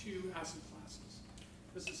is just 2 asset classes.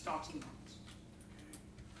 This is stocks and bonds.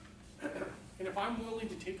 Okay. And if I'm willing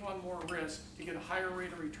to take on more risk to get a higher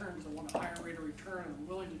rate of return, because I want a higher rate of return, and I'm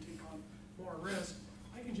willing to take on more risk,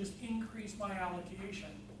 I can just increase my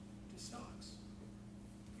allocation to stocks.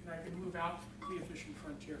 And I can move out the efficient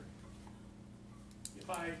frontier. If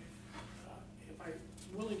I'm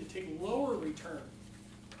willing to take lower return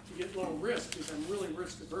to get low risk, because I'm really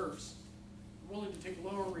risk averse, I'm willing to take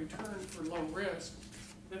lower return for low risk,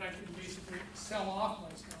 then I can basically sell off my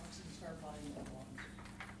stocks and start buying more bonds.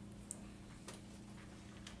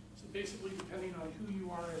 So basically, depending on who you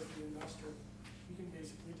are as the investor, you can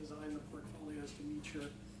basically design the portfolios to meet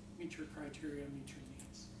your criteria, meet your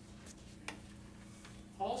needs. Okay.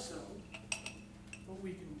 Also, what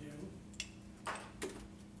we can do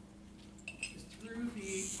is through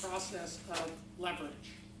the process of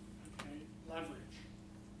leverage, okay,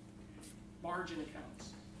 margin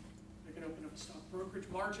accounts. I can open up a stock brokerage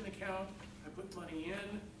margin account, I put money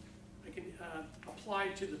in, I can apply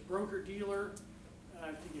to the broker-dealer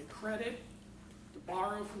to get credit, to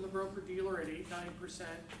borrow from the broker-dealer at 8-9%,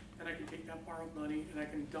 and I can take that borrowed money and I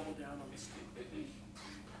can double down on the stock.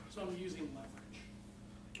 So I'm using leverage.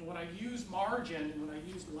 And when I use margin and when I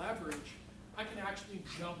use leverage, I can actually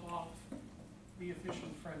jump off the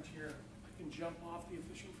efficient frontier. I can jump off the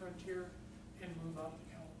efficient frontier and move up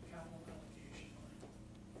the capital allocation line.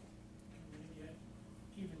 I'm going to get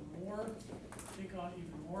even more, take on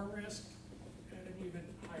even more risk at an even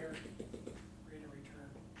higher rate of return.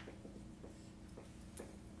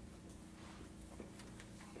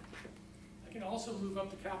 I can also move up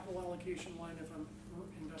the capital allocation line if I'm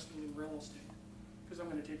investing in real estate, because I'm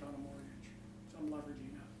going to take on a mortgage. So I'm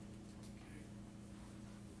leveraging that. Okay.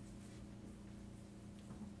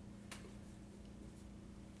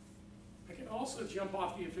 I can also jump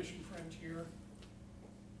off the efficient frontier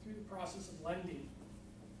through the process of lending.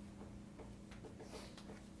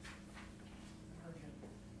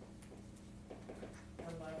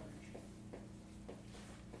 Or leverage.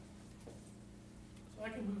 So I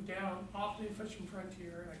can move down off the efficient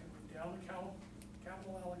frontier, and I can move down the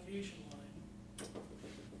capital allocation line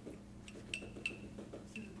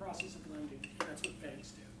through the process of lending. That's what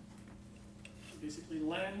banks do. They basically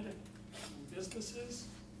lend on businesses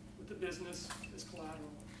with the business as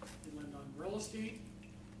collateral. They lend on real estate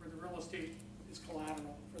where the real estate is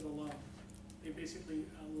collateral for the loan. They basically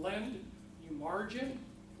lend you margin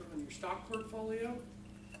for on your stock portfolio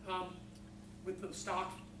with the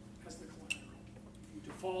stock as the collateral. If you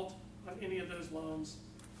default on any of those loans,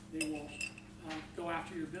 they will go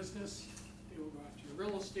after your business, they will go after your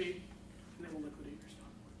real estate, and they will liquidate your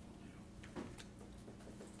stock portfolio.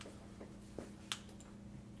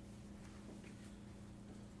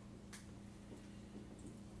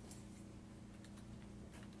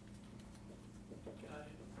 Got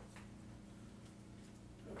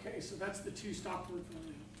it. Okay, so that's the two stock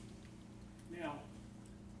portfolio. Now,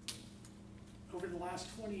 over the last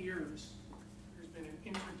 20 years, there's been an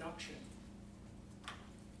introduction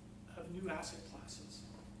of new asset classes,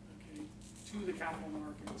 okay, to the capital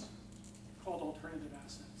markets called alternative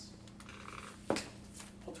assets.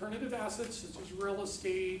 Alternative assets such as real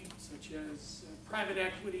estate, such as private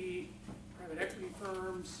equity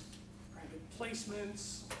firms, private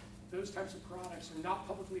placements, those types of products are not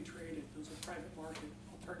publicly traded. Those are private market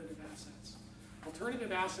alternative assets.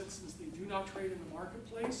 Alternative assets, since they do not trade in the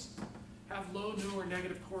marketplace, have low, no, or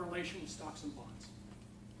negative correlation with stocks and bonds.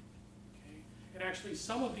 Okay? And actually,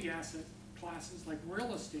 some of the asset classes, like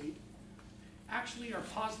real estate, actually are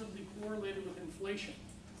positively correlated with inflation,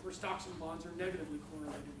 where stocks and bonds are negatively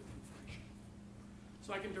correlated with inflation.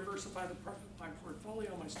 So I can diversify my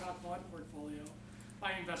portfolio, my stock bond portfolio,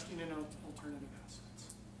 by investing in alternative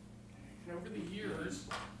assets. Okay? And over the years,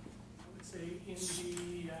 I would say in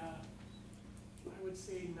the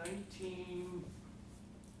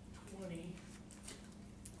 1920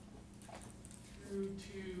 through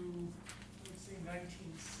to,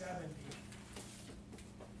 1970,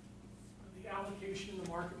 the allocation in the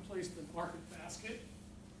marketplace, the market basket,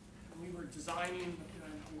 and we were designing, I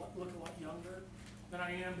look a lot younger than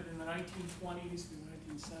I am, but in the 1920s through the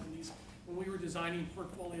 1970s, when we were designing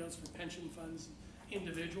portfolios for pension funds,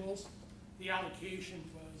 individuals, the allocation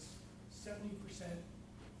was 70%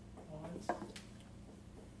 bonds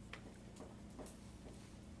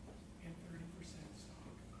and 30%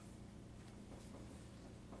 stock.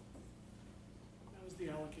 That was the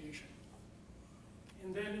allocation.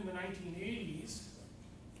 And then in the 1980s, 1980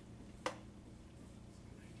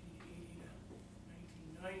 to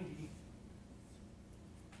 1990,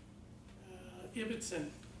 Ibbotson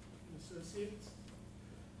and Associates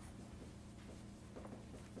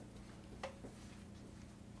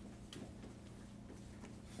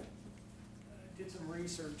did some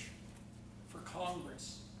research for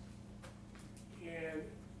Congress. And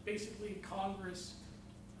basically Congress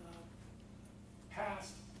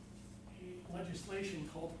passed a legislation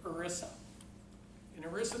called ERISA. And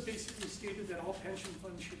ERISA basically stated that all pension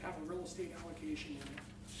funds should have a real estate allocation in it.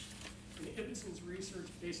 And Ibbotson's research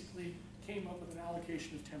basically came up with an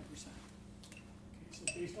allocation of 10%. Okay, so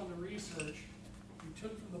based on the research, we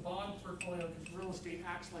took from the bond portfolio, because real estate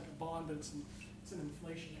acts like a bond, but it's an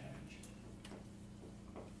inflation hedge.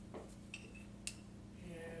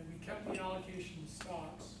 And we kept the allocation in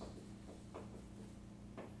stocks,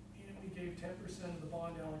 and we gave 10% of the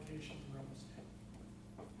bond allocation to real estate,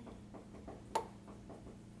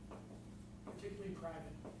 particularly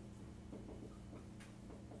private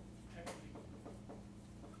equity.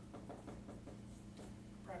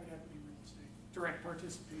 Private equity real estate, direct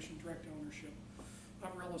participation, direct ownership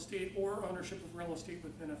of real estate, or ownership of real estate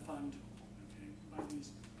within a fund, okay, by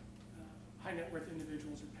these high net worth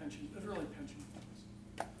individuals or pension, but really pension funds.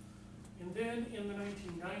 And then in the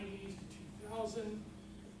 1990s to 2000,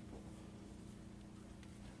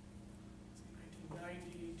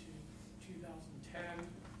 1990 to 2010,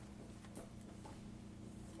 the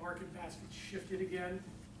market basket shifted again.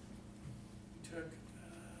 We took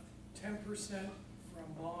 10% from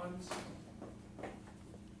bonds.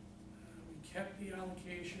 We kept the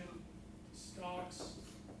allocation to stocks.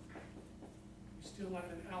 We still had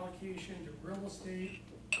an allocation to real estate.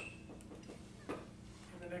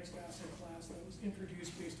 And the next asset class that was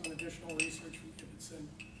introduced based on additional research from Ibbotson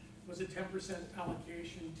was a 10%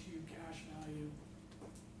 allocation to cash value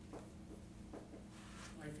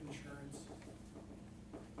life insurance.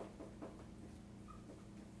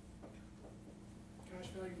 Cash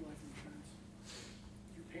value life insurance.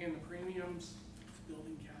 You're paying the premiums, it's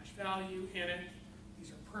building cash value in it.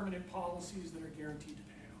 These are permanent policies that are guaranteed to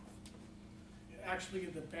pay off. Actually,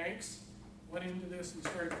 the banks went into this and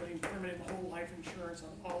started putting permanent whole life insurance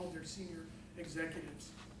on all of their senior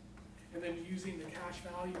executives, and then using the cash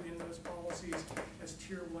value in those policies as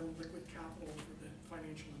tier 1 liquid capital for the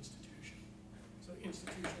financial institution. So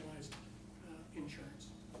institutionalized insurance,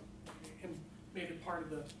 okay, and made it part of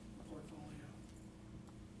the portfolio.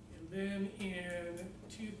 And then in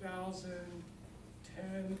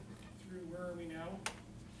 2010 through, where are we now?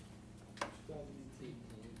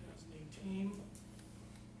 2018.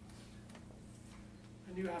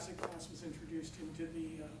 A new asset class was introduced into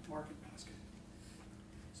the market basket.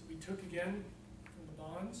 So we took again from the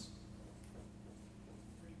bonds,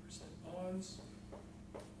 30% bonds.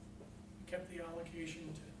 We kept the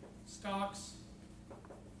allocation to stocks.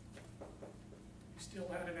 We still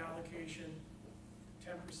had an allocation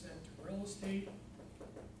 10% to real estate.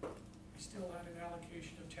 We still had an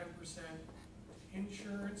allocation of 10% to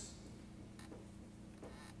insurance.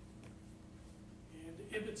 And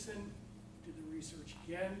Ibbotson did the research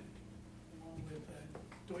again, along with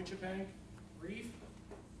Deutsche Bank, Reef,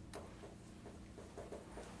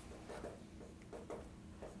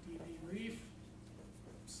 DB Reef,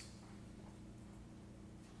 oops.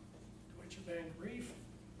 Deutsche Bank Reef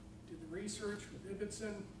did the research with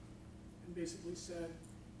Ibbotson and basically said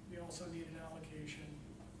we also need an allocation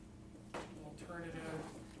to alternative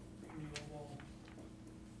renewable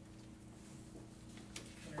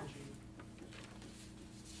energy.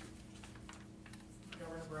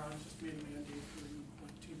 Governor Brown just made a mandate for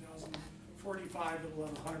 2045 that we'll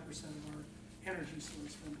have 100% of our energy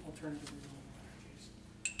source from alternative renewable energies.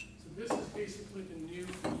 So this is basically the new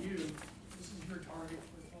for you. This is your target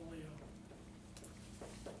portfolio.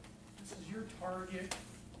 This is your target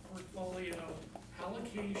portfolio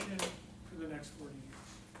allocation for the next 40 years.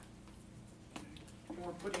 Okay. And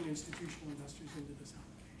we're putting institutional investors into this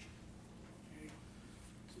allocation. Okay.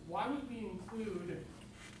 So why would we include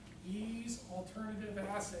these alternative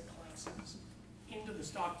asset classes into the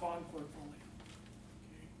stock bond portfolio?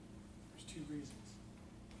 Okay. There's two reasons.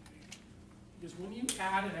 Okay. Because when you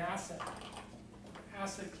add an asset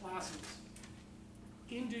classes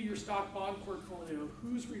into your stock bond portfolio,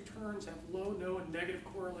 whose returns have low, no, and negative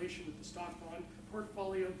correlation with the stock bond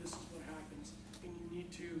portfolio, this is what happens. And you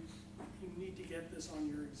need to get this on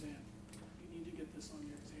your exam. You need to get this on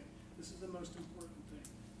your exam. This is the most important thing.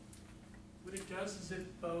 What it does is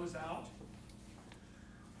it bows out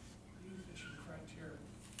the efficient frontier.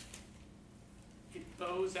 It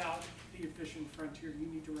bows out the efficient frontier. You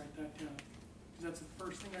need to write that down, because that's the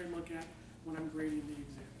first thing I look at when I'm grading the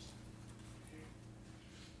exams. Okay.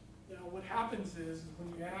 Now what happens is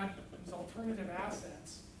when you add these alternative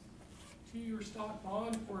assets to your stock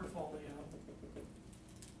bond portfolio,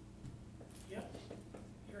 yep,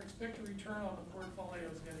 your expected return on the portfolio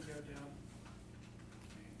is going to go down.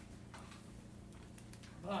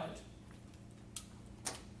 But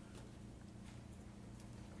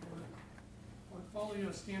your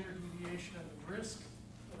portfolio standard deviation of the risk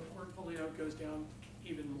of the portfolio goes down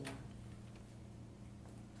even more.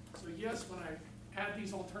 So yes, when I add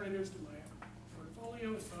these alternatives to my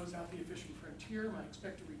portfolio, it goes out the efficient frontier, my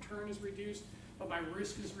expected return is reduced, but my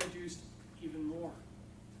risk is reduced even more.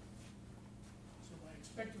 So my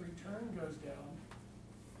expected return goes down.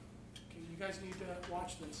 Okay, you guys need to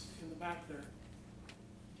watch this in the back there.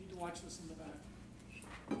 You need to watch this in the back.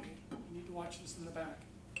 Okay? You need to watch this in the back.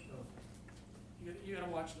 You gotta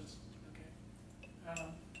watch this, okay?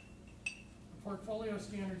 The portfolio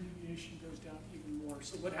standard deviation goes down even more.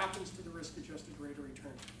 So what happens to the risk-adjusted rate of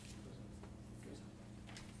return? Goes up.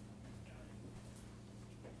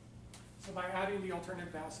 So by adding the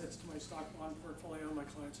alternative assets to my stock bond portfolio, my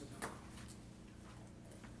clients are better.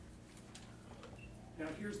 Now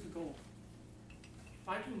here's the goal. If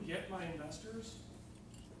I can get my investors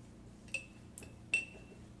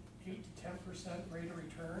 8 to 10% rate of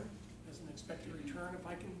return as an expected return, if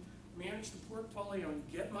I can manage the portfolio and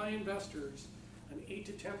get my investors an 8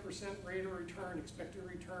 to 10% rate of return, expected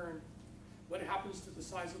return, what happens to the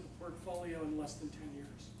size of the portfolio in less than 10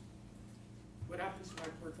 years? What happens to my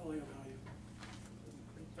portfolio value?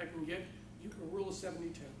 If I can get, you can rule of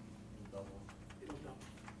 72. It'll double. Right?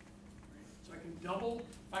 So I can double,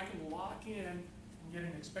 if I can lock in and get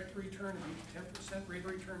an expected return of 8 to 10% rate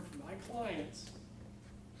of return from my clients,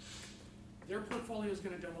 their portfolio is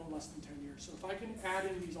going to double in less than 10 years. So if I can add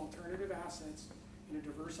in these alternative assets in a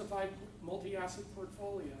diversified multi-asset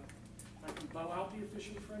portfolio, I can bow out the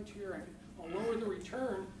efficient frontier, I'll lower the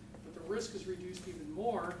return, but the risk is reduced even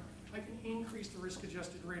more. I can increase the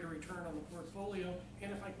risk-adjusted rate of return on the portfolio,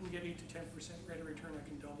 and if I can get 8 to 10% rate of return, I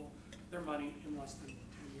can double their money in less than 10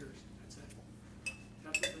 years. That's it.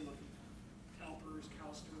 That's what we're looking for. CalPERS,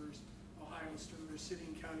 CalSTRS, Ohio STRS, City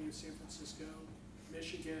and County of San Francisco,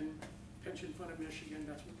 Michigan, Pension Fund of Michigan,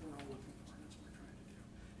 that's what we're all looking for, and that's what we're trying to do.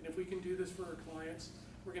 And if we can do this for our clients,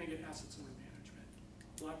 we're going to get assets under management.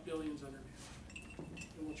 We'll have billions under management,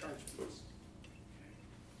 and we'll charge fees. Okay?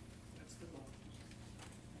 That's the goal.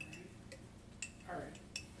 All right.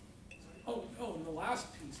 Oh, and the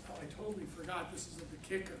last piece, I totally forgot, this is the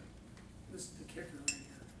kicker. This is the kicker right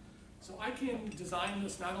here. So I can design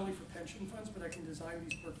this not only for pension funds, but I can design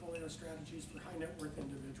these portfolio strategies for high net worth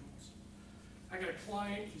individuals. I got a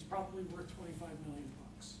client, he's probably worth 25 million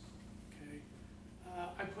bucks, okay?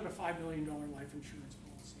 I put a $5 million life insurance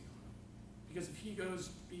policy on him. Because if he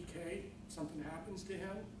goes BK, something happens to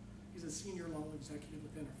him, he's a senior level executive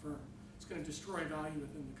within a firm. It's gonna destroy value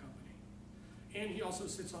within the company. And he also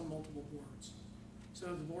sits on multiple boards. So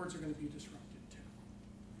the boards are gonna be disrupted too,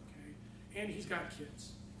 okay? And he's got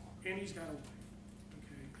kids, and he's got a wife,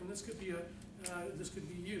 okay? And this could be you, this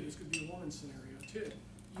could be a woman scenario too.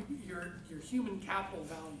 Your human capital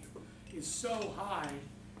value is so high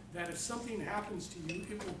that if something happens to you,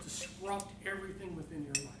 it will disrupt everything within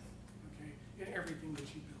your life, okay? And everything that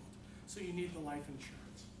you build. So you need the life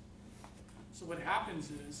insurance. So what happens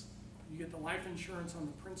is, you get the life insurance on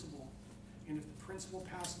the principal, and if the principal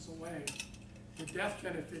passes away, the death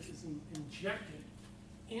benefit is injected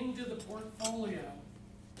into the portfolio,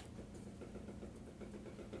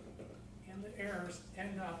 and the heirs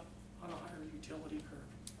end up on a higher utility curve.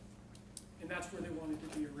 And that's where they wanted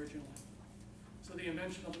to be originally. So the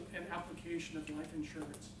invention of an application of life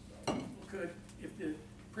insurance could, if the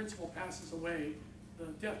principal passes away, the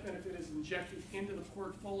death benefit is injected into the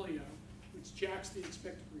portfolio, which jacks the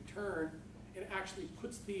expected return, and actually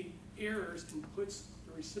puts the heirs and puts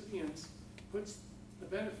the recipients, puts the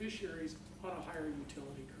beneficiaries on a higher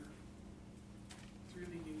utility curve through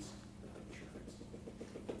the use of insurance.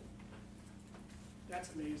 That's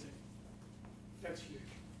amazing. That's huge.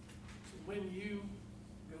 So when you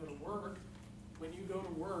go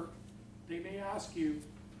to work, they may ask you,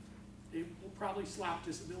 they will probably slap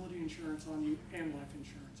disability insurance on you and life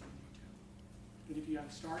insurance on you too. But if you have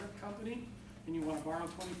a startup company and you want to borrow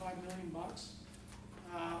 25 million bucks,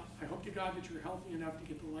 I hope to God that you're healthy enough to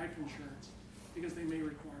get the life insurance, because they may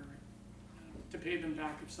require it to pay them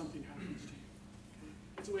back if something happens to you. Okay?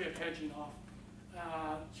 It's a way of hedging off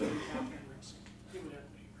human capital risk, human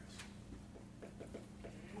equity risk.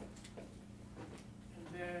 Okay? And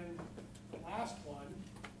then the last one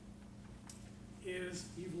is,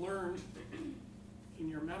 you've learned in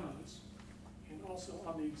your memos, and also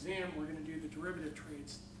on the exam, we're going to do the derivative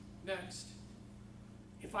trades next.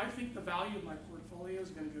 If I think the value of my portfolio is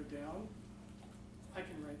going to go down, I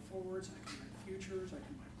can write forwards, I can write futures, I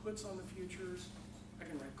can buy puts on the futures, I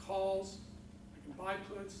can write calls, I can buy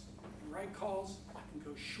puts, I can write calls, I can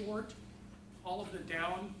go short. All of the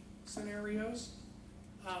down scenarios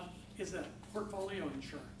is a portfolio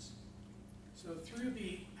insurance. So through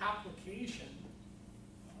the application,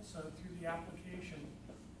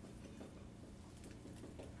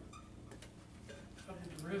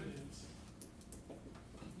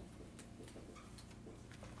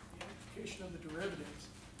 of the derivatives,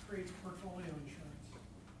 creates portfolio insurance.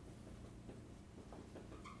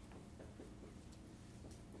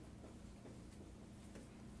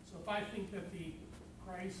 So if I think that the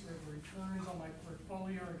price or the returns on my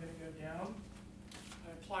portfolio are going to go down,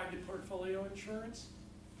 I apply the portfolio insurance,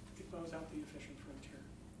 it bows out the efficient frontier.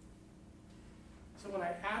 So when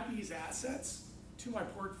I add these assets to my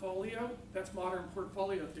portfolio, that's modern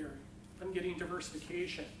portfolio theory. I'm getting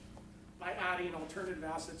diversification by adding alternative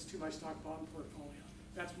assets to my stock bond portfolio.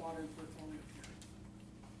 That's modern portfolio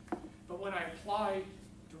theory. But when I apply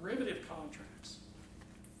derivative contracts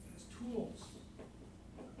as tools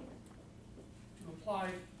to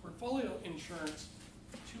apply portfolio insurance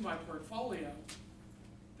to my portfolio,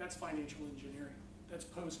 that's financial engineering. That's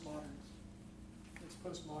postmodern. That's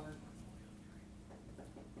postmodern portfolio theory.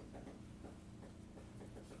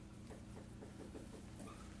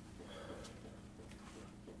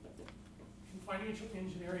 And financial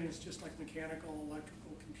engineering is just like mechanical,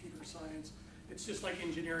 electrical, computer science. It's just like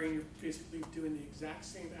engineering. You're basically doing the exact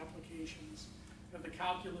same applications of the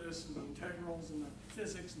calculus and the integrals and the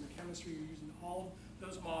physics and the chemistry. You're using all of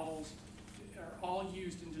those models are all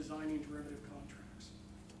used in designing derivative contracts.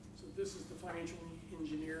 So this is the financial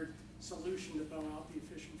engineered solution to bow out the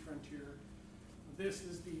efficient frontier. This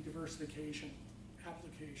is the diversification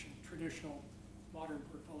application, traditional modern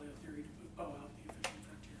portfolio theory to bow out the efficient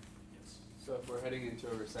frontier. Yes. So if we're heading into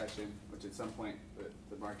a recession, which at some point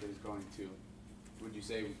the market is going to, would you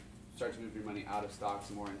say start to move your money out of stocks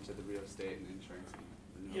and more into the real estate and insurance and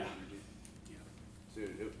renewable energy? Yeah. So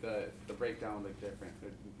the breakdown would look different.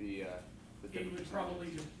 It would be the You different would probably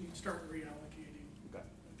percentages. you'd start reallocating Okay.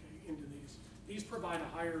 into these. These provide a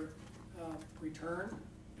higher return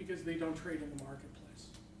because they don't trade in the marketplace.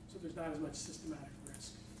 So there's not as much systematic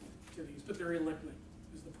risk to these, but they're illiquid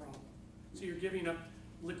is the problem. So you're giving up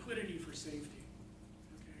liquidity for safety.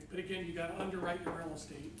 Okay, but again, you got to underwrite your real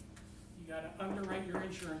estate. You got to underwrite your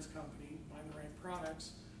insurance company, buy the right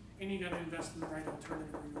products, and you got to invest in the right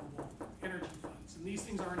alternative renewable energy funds. And these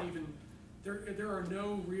things aren't even, there are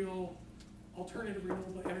no real alternative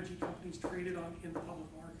renewable energy companies traded on in the public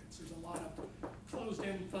markets. There's a lot of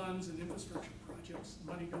closed-end funds and infrastructure projects,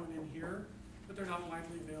 money going in here, but they're not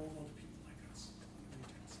widely available to people like us on the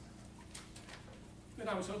retail side. And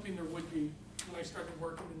I was hoping there would be when I started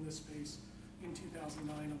working in this space in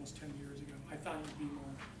 2009, almost 10 years ago. I thought it would be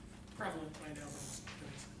more prevalent by now than it's.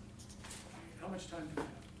 How much time do we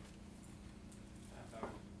have?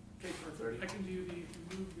 Okay, perfect. I can move the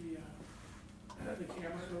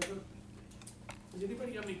camera over. Does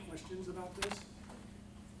anybody have any questions about this?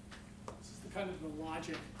 This is the kind of the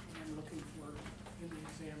logic that I'm looking for in the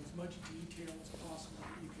exam, as much detail as possible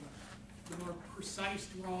that you can, the more precise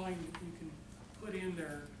drawing that you can put in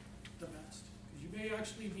there, the best. Because you may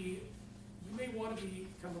actually be, you may want to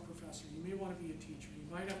become a professor, you may want to be a teacher, you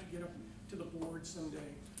might have to get up to the board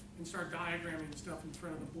someday and start diagramming stuff in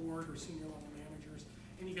front of the board or senior level managers,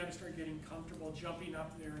 and you got to start getting comfortable jumping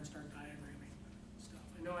up there and start diagramming stuff.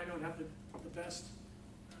 I know I don't have the best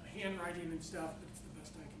handwriting and stuff, but it's the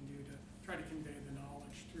best I can do to try to convey the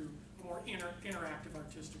knowledge through a more interactive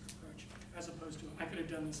artistic approach, as opposed to, I could have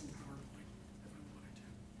done this in PowerPoint if I wanted to.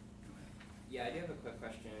 Go ahead. Yeah, I do have a quick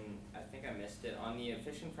question. I think I missed it. On the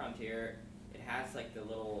efficient frontier, it has like the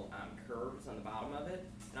little curves on the bottom of it,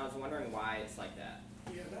 and I was wondering why it's like that.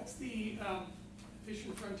 Yeah, that's the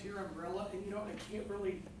efficient frontier umbrella, and you know, I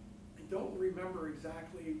don't remember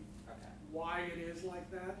exactly Okay. why it is like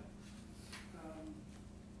that.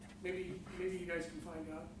 Maybe you guys can find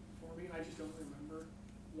out for me. I just don't remember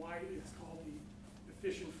why it's called the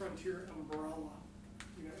efficient frontier umbrella,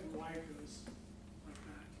 you know, and why it goes like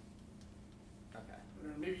that. Okay. I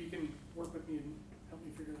don't know, maybe you can work with me and help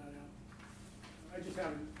me figure that out. I just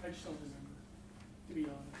don't remember, to be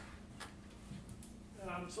honest.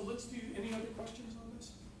 So let's do, any other questions on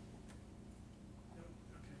this? No?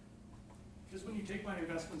 Okay. Because when you take my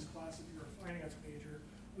investments class, if you're a finance major,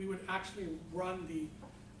 we would actually run the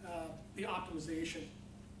optimization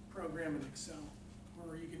program in Excel,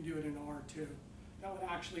 or you can do it in R too. That would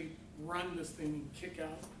actually run this thing and kick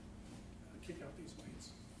out these weights.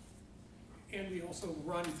 And we also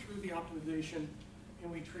run through the optimization,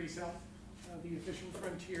 and we trace out the efficient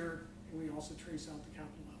frontier, and we also trace out the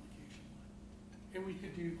capital allocation line. And we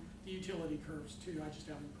could do the utility curves too. I just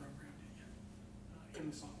haven't programmed it yet in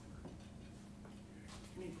the software.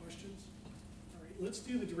 Okay. Any questions? All right, let's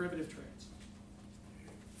do the derivative trades.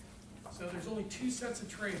 So there's only two sets of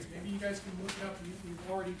trades. Maybe you guys can look it up.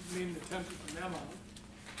 You've already made an attempt at the memo.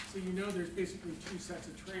 So you know there's basically two sets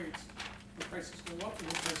of trades. The prices go up and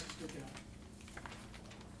the prices go down.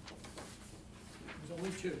 There's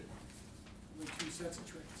only two. Only two sets of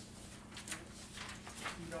trades.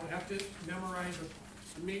 You don't have to memorize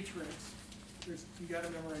a matrix. You got to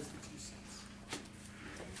memorize the two sets.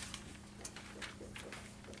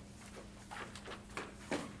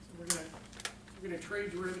 So we're gonna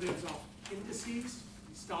trade derivatives off indices,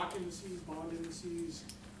 stock indices, bond indices,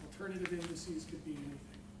 alternative indices, could be anything.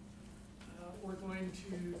 We're going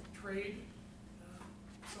to trade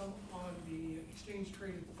some on the exchange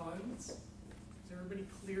traded funds. Is everybody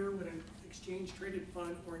clear what an exchange traded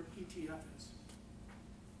fund or an ETF is?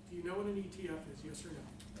 Do you know what an ETF is, yes or no?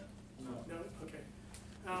 No. No? Okay.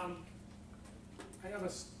 I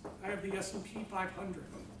have the S&P 500,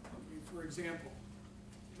 for example.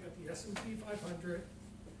 You got the S&P 500.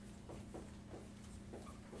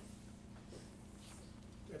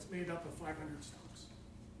 That's made up of 500 stocks.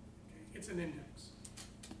 Okay. It's an index.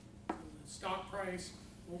 So the stock price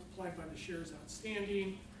multiplied by the shares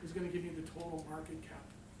outstanding is going to give you the total market cap,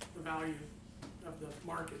 the value of the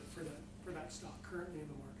market for that stock currently in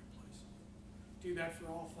the marketplace. Do that for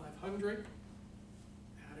all 500.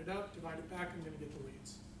 Add it up, divide it back, I'm going to get the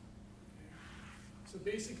weights. Okay. So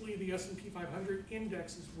basically, the S&P 500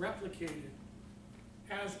 index is replicated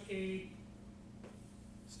as a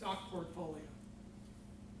stock portfolio.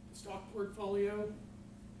 The stock portfolio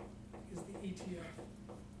is the ETF.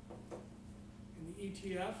 And the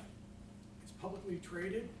ETF is publicly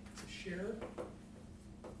traded. It's a share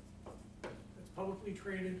that's publicly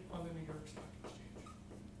traded on the New York Stock Exchange.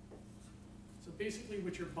 So basically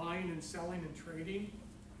what you're buying and selling and trading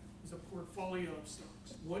is a portfolio of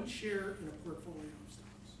stocks. One share in a portfolio of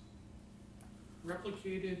stocks.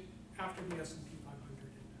 Replicated after the S&P 500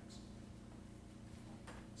 index.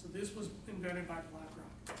 So this was invented by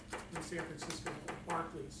BlackRock in San Francisco,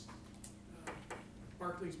 Barclays.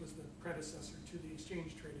 Barclays was the predecessor to the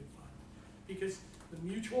exchange traded fund. Because the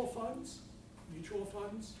mutual funds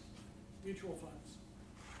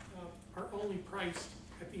are only priced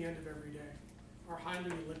at the end of every day, are highly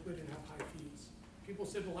illiquid and have high fees. People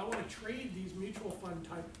said, well, I want to trade these mutual fund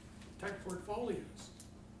type portfolios.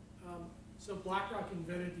 So BlackRock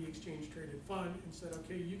invented the exchange traded fund and said,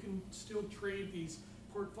 okay, you can still trade these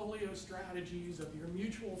portfolio strategies of your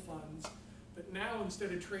mutual funds, but now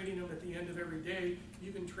instead of trading them at the end of every day,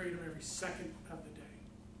 you can trade them every second of the day.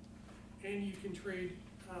 And you can trade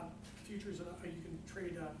futures, you can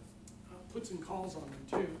trade puts and calls on them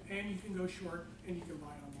too, and you can go short and you can buy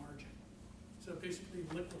on margin. So basically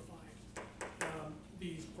liquefied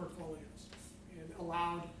these portfolios and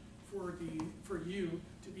allowed for you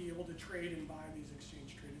to be able to trade and buy these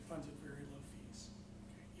exchange traded funds at very low fees.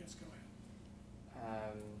 Okay, yes, go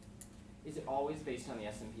ahead. Is it always based on the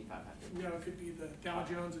S&P 500? No, it could be the Dow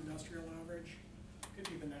Jones Industrial Average, it could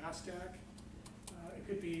be the NASDAQ, it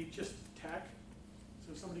could be just tech.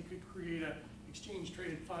 So somebody could create an exchange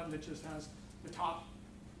traded fund that just has the top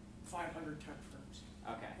 500 tech firms.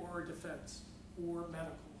 Okay. Or defense, or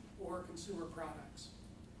medical, or consumer products,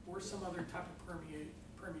 or some other type of permeation.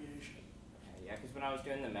 Okay, yeah, because when I was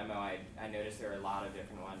doing the memo, I noticed there were a lot of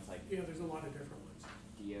different ones, like Yeah, there's a lot of different ones.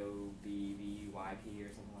 DOBBYP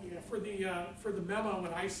or something like Yeah, that. for the memo,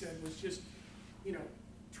 what I said was just,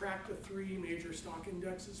 track the 3 major stock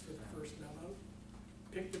indexes for the first memo.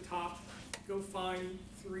 Pick the top, go find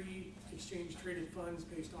 3 exchange traded funds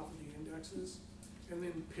based off of the indexes, and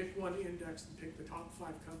then pick one index and pick the top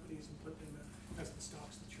 5 companies and put them as the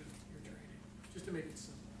stocks that you're trading, just to make it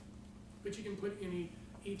simple. But you can put any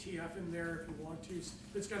ETF in there if you want to.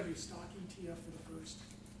 It's got to be a stock ETF for the first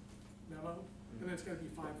memo, and then it's got to be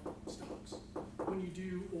 5 stocks. When you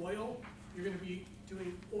do oil, you're going to be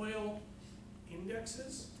doing oil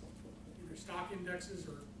indexes, either stock indexes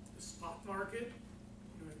or the spot market.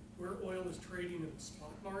 Where oil is trading in the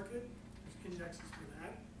spot market, there's indexes for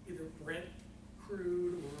that, either Brent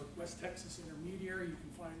crude or West Texas Intermediary. You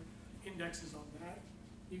can find indexes on that.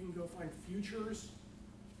 You can go find futures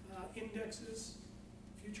indexes,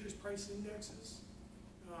 futures price indexes.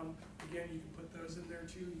 Again, you can put those in there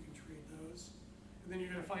too. You can trade those. And then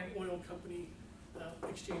you're going to find oil company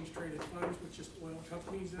exchange traded funds with just oil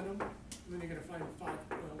companies in them. And then you're going to find 5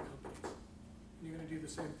 oil companies. And you're going to do the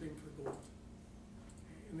same thing for gold.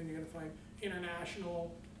 And then you're going to find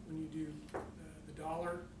international when you do the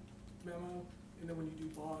dollar memo, and then when you do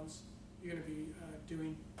bonds, you're going to be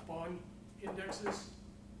doing bond indexes,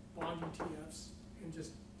 bond ETFs, and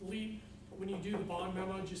just leave, when you do the bond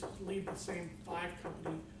memo, just leave the same 5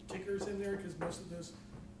 company tickers in there, because most of those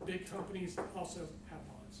big companies also have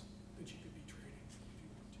bonds that you could be trading if you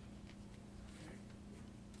want to. Okay?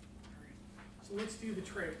 All right. So let's do the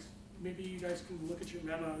trades. Maybe you guys can look at your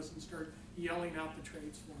memos and start yelling out the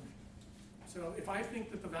trades for me. So if I think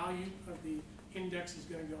that the value of the index is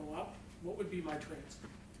going to go up, what would be my trades?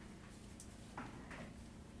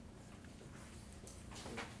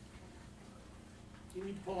 You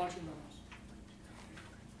need to pull out your memos.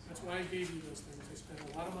 That's why I gave you those things. I spent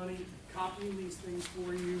a lot of money copying these things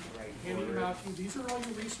for you, handing them out to you. These are all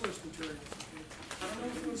your resource materials. Okay? I don't know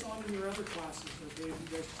if it goes on in your other classes, okay? If you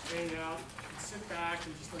guys just hang out and sit back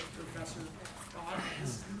and just let the professor talk.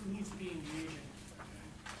 This needs to be engaging.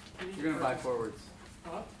 Okay? You're gonna buy forwards.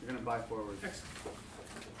 Huh? You're gonna buy forwards. Excellent.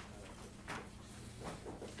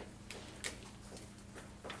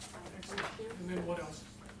 Excellent. And then what else?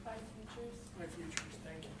 Buy futures. My futures,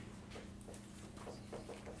 thank you.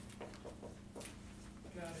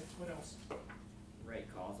 Got it, what else? Rate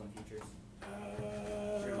calls on futures.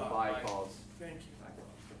 You're gonna buy calls. Thank you. Buy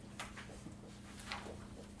calls.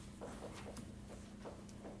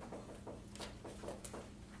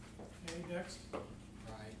 Okay, next.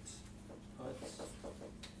 Right. Puts.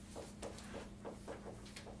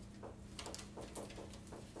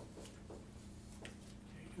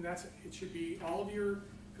 Okay, and that's, it should be all of your,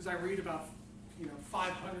 because I read about,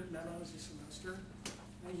 500 memos a semester,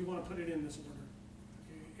 and you want to put it in this order,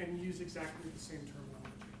 okay, and use exactly the same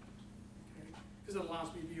terminology, okay, because it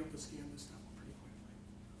allows me to be able to scan this stuff pretty quickly.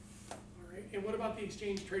 All right, and what about the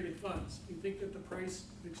exchange traded funds? Do you think that the price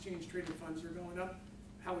of exchange traded funds are going up?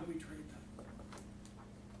 How would we trade that?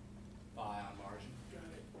 Buy on margin.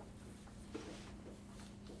 Got it.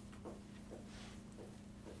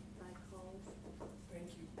 Buy calls. Thank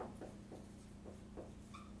you.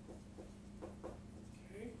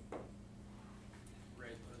 Okay,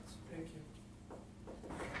 Rate puts. thank you.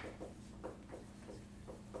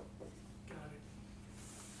 Got it.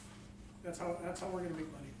 That's how we're gonna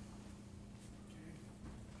make money. Okay.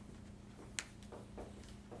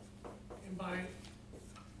 And by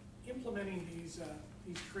implementing these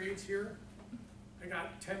trades here, I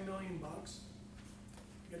got $10 million.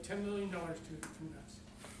 I got $10 million to invest.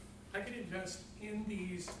 I could invest in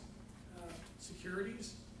these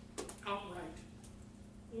securities outright,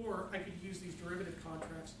 or I could use these derivative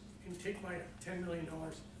contracts and take my $10 million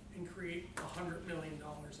and create $100 million of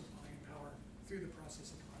buying power through the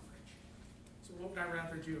process of leverage. So what would I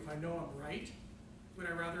rather do if I know I'm right? Would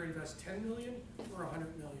I rather invest 10 million or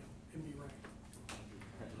 100 million and be right?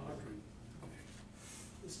 100. Okay.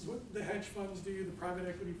 This is what the hedge funds do, the private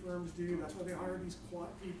equity firms do. That's why they hire these quant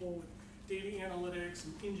people with data analytics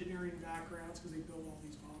and engineering backgrounds, because they build all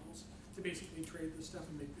these models to basically trade this stuff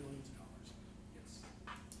and make billions of dollars. Yes.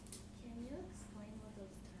 Can you explain what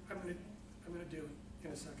those terms I'm gonna, mean? I'm gonna do it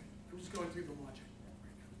in a second. I'm just going through the logic right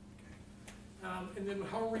now. Okay. And then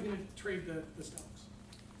how are we gonna trade the stocks?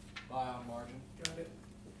 Buy on margin. Got it?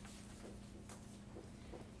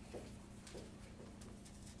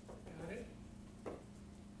 Got it?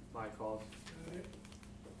 Buy calls. Got it?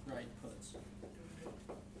 Right puts. Got it?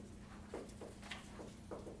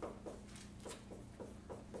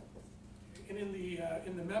 And in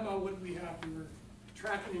the memo, what did we have? We were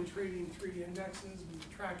tracking and trading 3 indexes, we were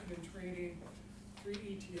tracking and trading 3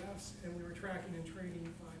 ETFs, and we were tracking and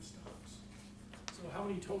trading 5 stocks. So how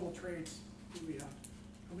many total trades do we have?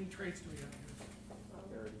 How many trades do we have here?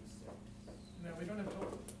 36. No, we don't have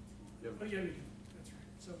total. Yep. Oh, yeah, we do. That's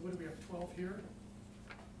right. So what do we have, 12 here?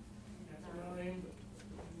 We got 9,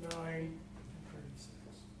 9, and 36.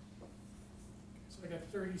 So I got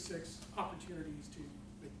 36 opportunities to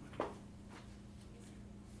make money.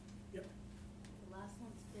 Yep. The last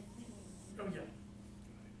one's 15. Oh, yeah.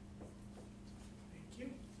 Thank you.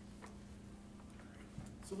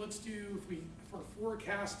 So let's do, if we're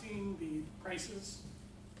forecasting the prices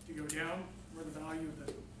to go down, or the value of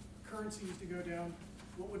the currencies to go down,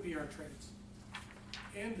 what would be our trades?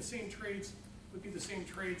 And the same trades would be the same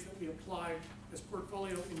trades that we apply as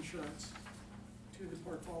portfolio insurance to the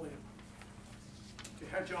portfolio to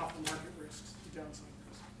hedge off the market risks, the downside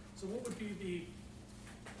risks. So what would be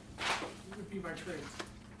my trades?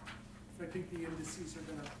 If I think the indices are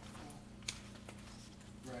gonna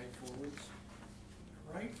fall. Right forwards.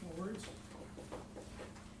 Right forwards.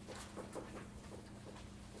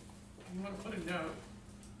 You want to put a note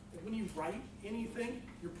that when you write anything,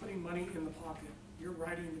 you're putting money in the pocket. You're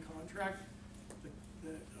writing the contract.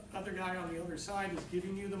 The other guy on the other side is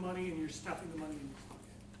giving you the money, and you're stuffing the money in your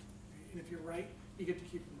pocket. Okay? And if you're right, you get to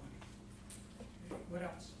keep the money. Okay, what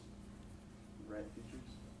else? Right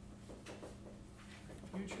futures.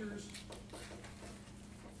 Futures.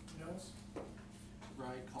 What else?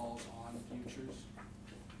 Right calls on futures.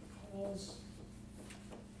 Calls.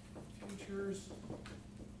 Futures.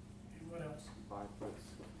 And what else? Buy puts.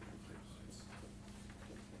 Futures.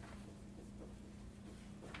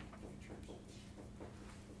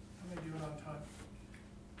 How am I doing on time?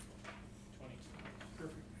 20.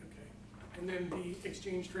 Perfect, okay. And then the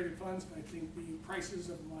exchange traded funds, I think the prices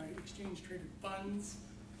of my exchange traded funds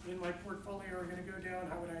in my portfolio are gonna go down.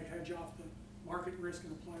 How would I hedge off the market risk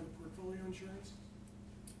and apply the portfolio insurance?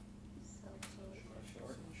 So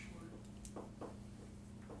Short. So short.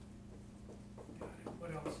 Got it.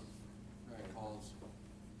 What else? Right calls.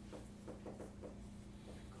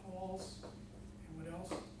 Calls, and what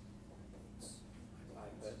else? Buy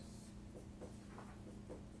puts.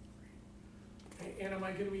 Okay, and am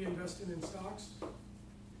I gonna be invested in stocks?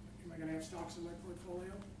 Am I gonna have stocks in my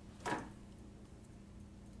portfolio?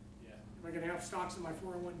 Yeah. Am I gonna have stocks in my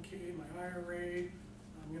 401k, my IRA?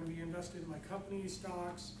 I'm gonna be invested in my company's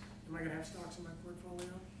stocks. Am I gonna have stocks in my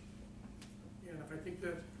portfolio? Yeah, and if I think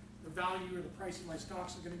that the value or the price of my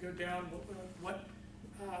stocks are gonna go down, what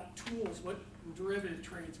tools, what derivative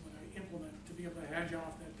trades would I implement to be able to hedge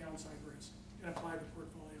off that downside risk and apply the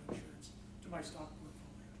portfolio insurance to my stock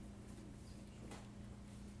portfolio?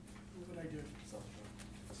 What would I do? Sell short.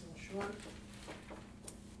 Sell short.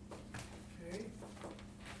 Okay,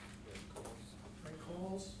 right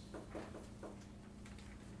calls.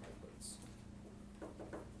 Right puts.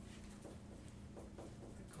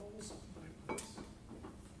 Calls, buy puts.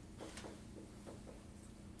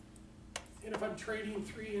 And if I'm trading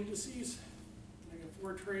 3 indices, I got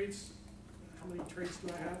 4 trades, how many trades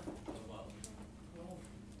do I have? 12. 12.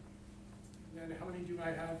 And then how many do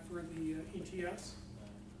I have for the ETFs?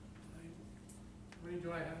 How many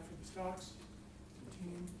do I have for the stocks?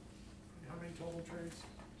 15. And how many total trades?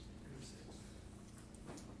 36.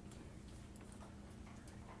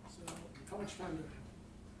 So how much time do I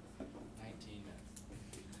have? 19 minutes.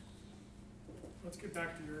 Let's get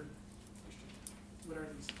back to your question. What are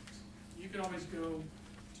these things? You can always go to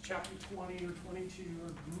chapter 20 or 22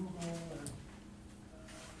 or Google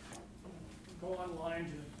or go online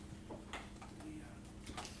to the,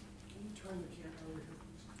 can you turn the camera over here,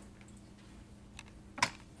 please?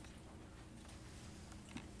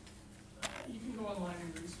 You can go online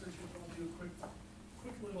and research it. I'll do a quick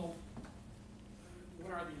little,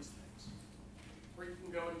 what are these things? Or you can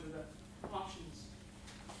can go into the options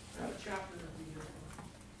chapter of the year,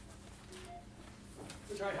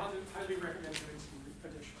 which I highly recommend doing some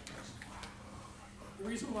additional tests. The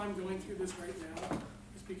reason why I'm going through this right now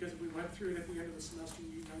is because we went through it at the end of the semester.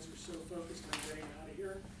 You guys are so focused on getting out of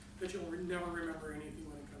here that you'll never remember anything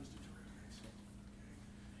when it comes to derivatives.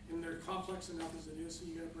 Okay? And they're complex enough as it is, so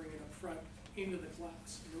you got to bring it up front into the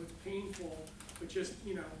class. I know it's painful, but just,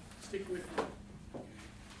 stick with it. Okay?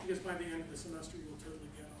 Because by the end of the semester, you'll totally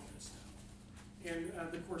get all this stuff. And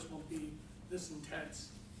the course won't be this intense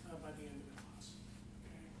by the end of the class.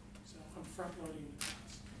 Okay? So I'm front loading the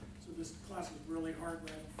class. So this class is really hard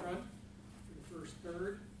right up front for the first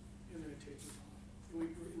third, and then it tapers off. And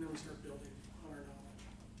then we start building on our knowledge.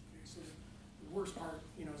 Okay? So the worst part,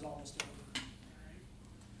 is almost over.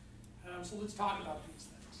 All right? So let's talk about these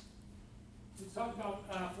things. Let's talk about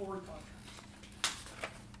forward contracts.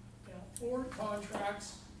 Now, forward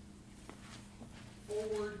contracts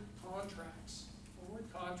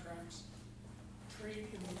trade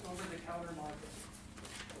in the over-the-counter market.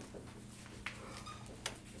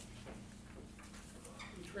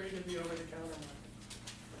 We trade in the over-the-counter market.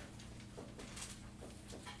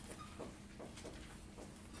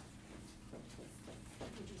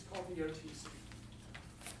 Which is called the OTC.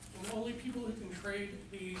 And the only people who can trade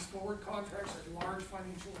these forward contracts are large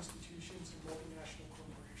financial institutions and multinational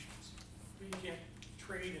corporations. But you can't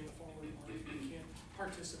trade in the forward market. You can't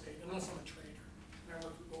participate unless I'm a trader. And I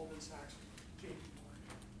work for Goldman Sachs or JP Morgan.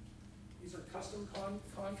 These are custom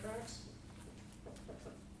contracts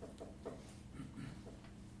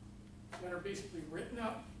that are basically written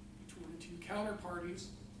up between the two counterparties.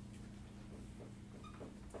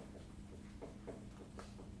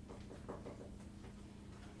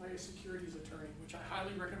 By a securities attorney, which I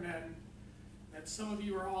highly recommend that some of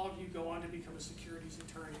you or all of you go on to become a securities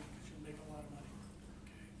attorney because you'll make a lot of money.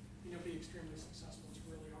 Okay? And you'll be extremely successful. It's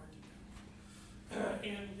really hard to do.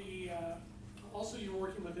 And also you're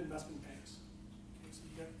working with investment banks. Okay, so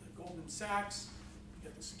you got the Goldman Sachs, you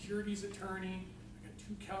got the securities attorney, you got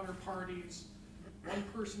two counterparties. One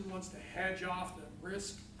person wants to hedge off the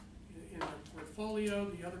risk in their portfolio.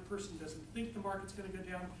 The other person doesn't think the market's going to go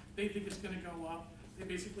down. They think it's going to go up. They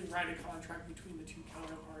basically write a contract between the two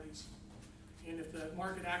counterparties. And if the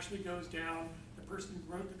market actually goes down, the person who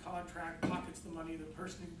wrote the contract pockets the money. The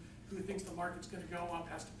person who thinks the market's going to go up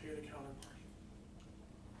has to pay the counterparty.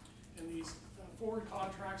 And these forward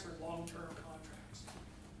contracts are long-term contracts.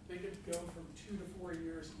 They could go from 2 to 4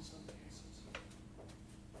 years in some cases. So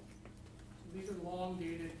these are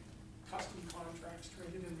long-dated custom contracts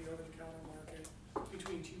traded in the over-the-counter market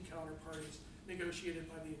between two counterparties, negotiated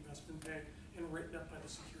by the investment bank and written up by the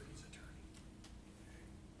securities attorney. Okay.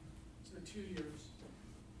 So 2 years.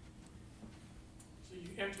 So you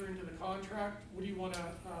enter into the contract. What do you want to?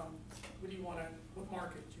 What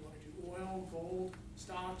market do you want to do? Oil, gold,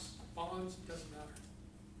 stocks, bonds? It doesn't matter.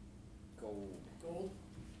 Gold. Gold.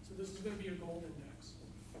 So this is going to be a gold index.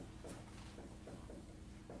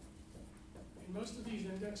 And most of these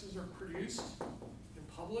indexes are produced and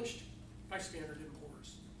published by Standard &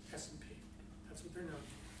 Poor's, S&P. That's what they're known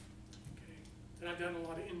for. Okay. And I've done a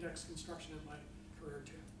lot of index construction in my career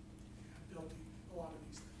too. I've built a lot of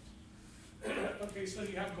these things. Okay, so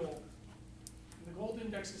you have gold. And the gold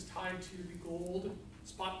index is tied to the gold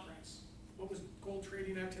spot price. What was gold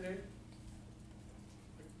trading at today?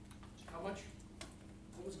 How much?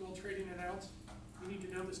 What was gold trading an ounce? You need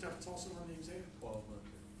to know this stuff. It's also on the exam. 1200.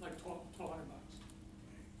 Like $1,200. Okay.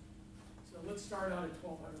 So let's start out at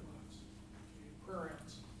 $1,200 per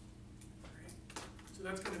ounce. Okay. So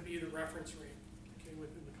that's going to be the reference rate, okay,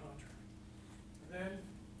 within the contract. And then,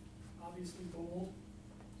 obviously, gold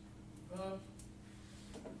up,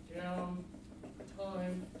 down,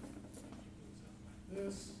 time,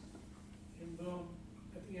 this, and boom,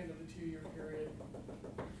 at the end of the 2-year period,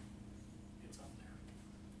 it's up there.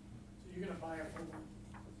 So you're going to buy a forward.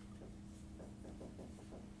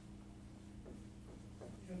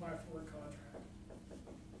 You're going to buy a forward contract.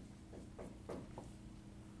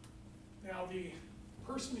 Now, the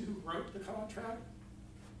person who wrote the contract,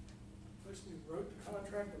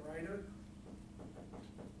 the writer,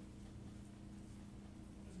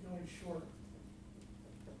 is going short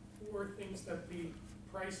or thinks that the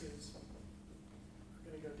prices are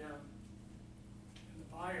going to go down. And the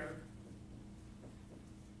buyer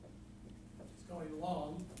is going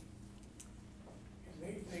long, and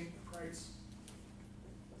they think the price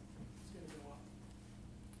is going to go up.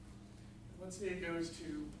 And let's say it goes to, I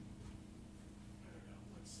don't know,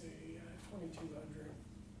 let's say 2,200.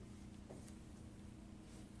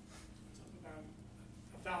 It's up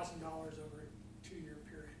about $1,000 over a 2-year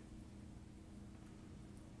period.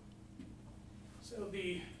 So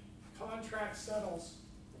the contract settles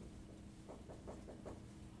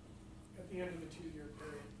at the end of the 2-year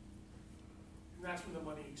period. And that's when the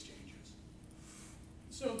money exchanges.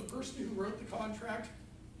 So the person who wrote the contract,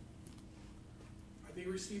 are they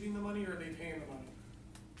receiving the money or are they paying the money?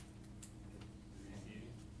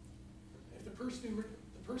 If the person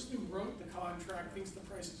who wrote the contract thinks the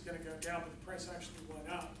price is gonna go down, but the price actually went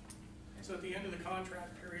up. So at the end of the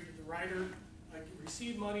contract period, did the writer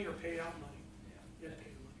receive money or pay out money? You had to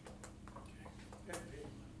pay the money. Okay, you had to pay the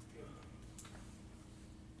money, pay the money.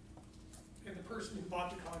 And the person who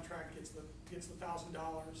bought the contract gets the $1,000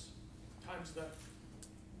 times the,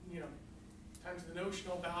 times the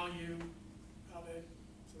notional value of it.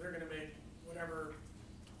 So they're gonna make whatever,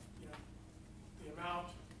 the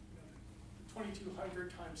amount,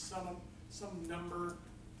 2,200 times some number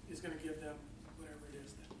is gonna give them whatever it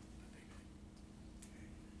is that they pay. Okay.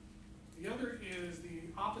 The other is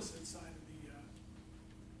the opposite side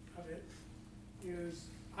of it is,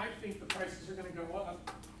 I think the prices are gonna go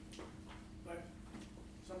up, but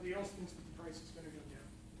somebody else thinks that the price is gonna go down.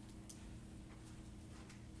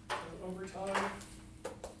 So over time,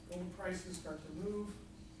 gold prices start to move,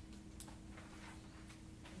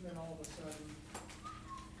 and then all of a sudden,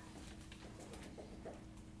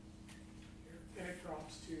 and it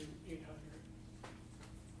drops to 800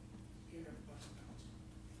 bucks an ounce.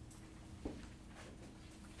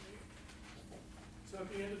 Okay. So at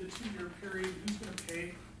the end of the 2-year period, who's gonna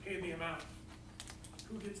pay the amount?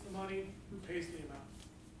 Who gets the money, who pays the amount?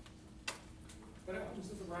 What happens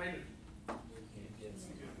to the writer?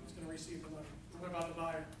 Who's gonna receive the money? What about the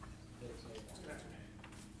buyer? Who's gonna have to pay?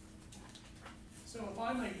 So if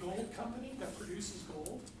I'm a gold company that produces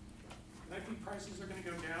gold, and I think prices are gonna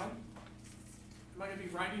go down, am I gonna be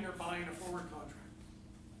writing or buying a forward contract?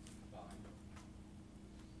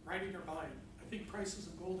 Writing or buying. I think prices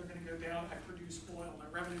of gold are gonna go down, I produce oil, my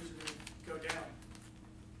revenues are gonna go down.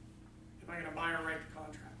 Am I gonna buy or write the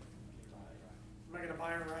contract? Am I gonna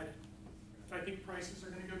buy or write it? If I think prices are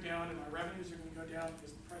gonna go down and my revenues are gonna go down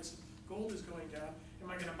because the price of gold is going down, am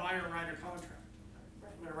I gonna buy or write a contract?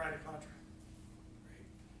 I'm gonna write a contract. Right?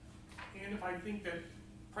 And if I think that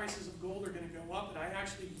prices of gold are gonna go up and I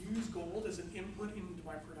actually use gold as an input into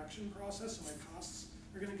my production process, so my costs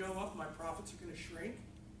are gonna go up, my profits are gonna shrink,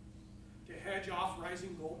 to hedge off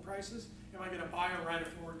rising gold prices, am I gonna buy or write a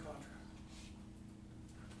forward contract?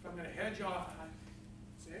 If I'm gonna hedge off,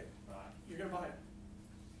 see it? You're gonna buy it.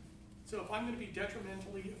 So if I'm gonna be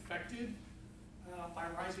detrimentally affected by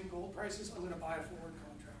rising gold prices, I'm gonna buy a forward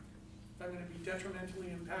contract. If I'm gonna be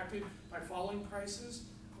detrimentally impacted by falling prices,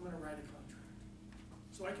 I'm gonna write a contract.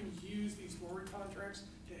 So I can use these forward contracts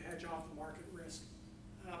to hedge off the market risk,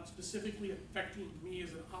 specifically affecting me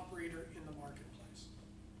as an operator in the marketplace.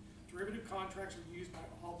 Derivative contracts are used by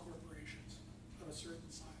all corporations of a certain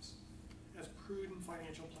size as prudent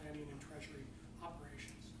financial planning and treasury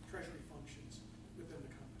operations, treasury functions within the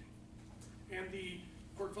company. And the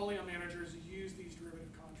portfolio managers use these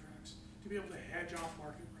derivative contracts to be able to hedge off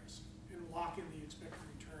market risk and lock in the expected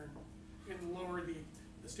return and lower the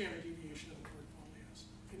standard deviation of the portfolios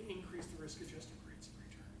and increase the risk-adjusted rates of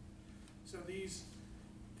return. So these,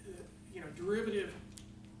 derivative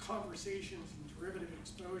conversations and derivative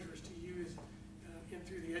exposures to use in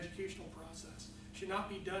through the educational process should not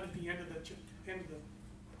be done at the end of the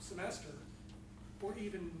semester, or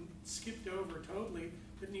even skipped over totally,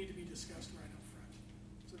 but need to be discussed right up front,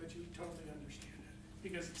 so that you totally understand it,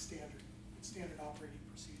 because it's standard operating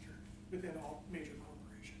procedure within all major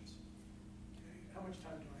corporations. Okay, how much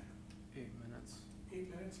time do I have? 8 minutes. 8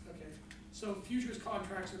 minutes, okay. So futures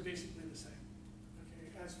contracts are basically the same, okay,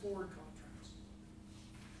 as forward contracts.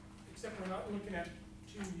 Except we're not looking at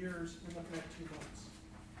 2 years, we're looking at 2 months.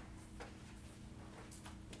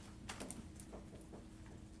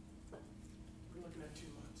 We're looking at 2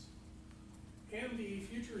 months. And the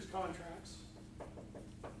futures contracts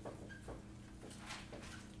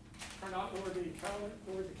are not, or the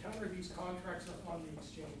counter these contracts are on the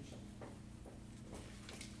exchange,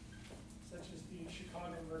 such as the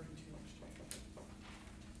Chicago Mercantile Exchange.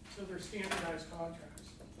 So they're standardized contracts.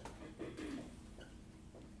 They're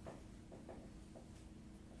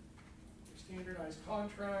standardized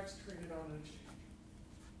contracts traded on an exchange.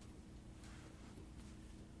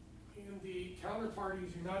 And the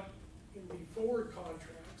counterparties are not in the forward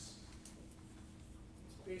contracts.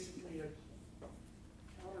 It's basically a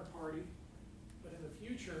counterparty, but in the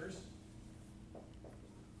futures,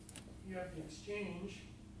 you have the exchange,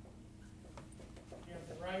 you have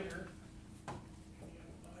the writer, and you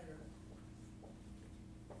have the buyer.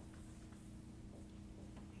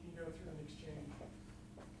 And you go through an exchange.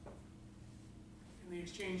 And the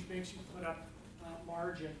exchange makes you put up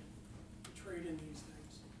margin to trade in these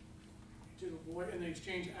things. To avoid, and the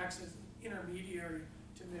exchange acts as an intermediary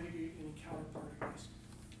to mitigate any counterparty risk.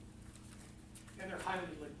 And they're highly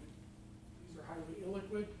liquid. These are highly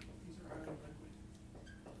illiquid, these are highly liquid.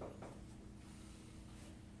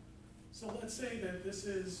 So let's say that this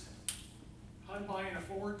is, I'm buying a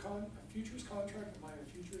futures contract, I'm buying a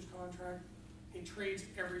futures contract. It trades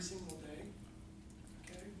every single day,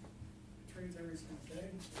 okay? It trades every single day.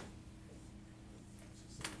 Let's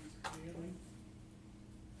just say these are daily.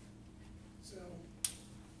 So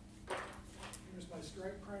here's my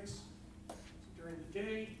strike price. So during the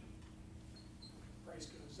day, price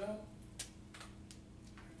goes up.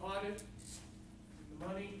 I bought it, give the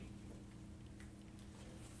money.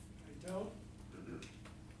 I don't.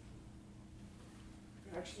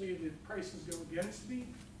 Actually, the prices go against me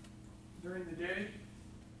during the day.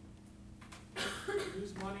 I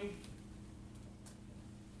lose money.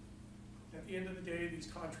 At the end of the day, these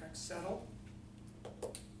contracts settle.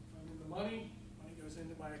 I'm in the money goes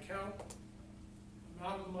into my account. I'm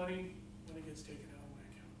out of the money gets taken out of my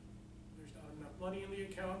account. There's not enough money in the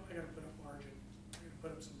account, I gotta put up margin. I gotta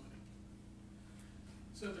put up some money.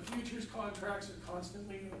 So the futures contracts are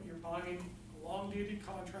constantly, you're buying a long-dated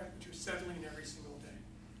contract, but you're settling every single day.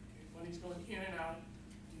 Okay, money's going in and out of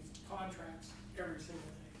these contracts every single day.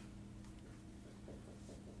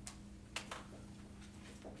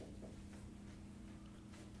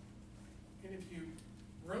 And if you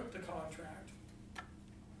wrote the contract,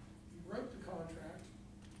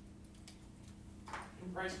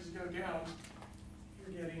 and prices go down,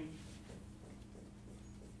 you're getting,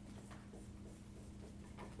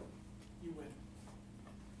 you win.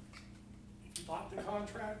 If you bought the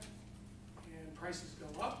contract and prices go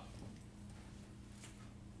up,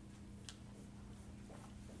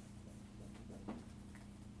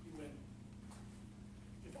 you win.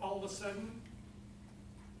 If all of a sudden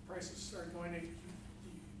prices start going, you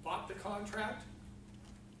bought the contract,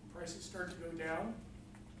 and prices start to go down,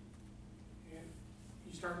 and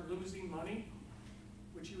you start losing money,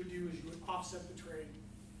 what you would do is you would offset the trade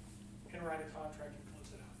and write a contract and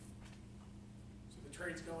close it out. So the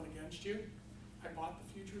trade's going against you. I bought the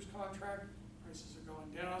futures contract, prices are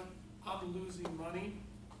going down, I'm losing money.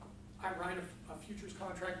 I write a futures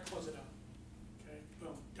contract, close it out. Okay,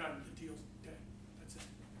 boom, done, the deal's dead. That's it,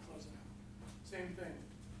 close it out. Same thing,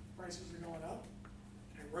 prices are going up.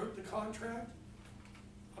 I wrote the contract,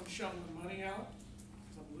 I'm shoveling money out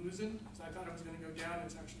because I'm losing, because I thought it was gonna go down,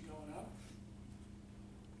 it's actually going up.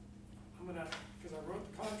 Because I wrote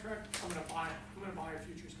the contract, I'm gonna buy a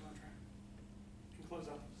futures contract and close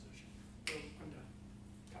out the position. Boom, I'm done.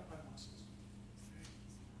 Cut my losses. Okay.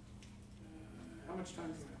 How much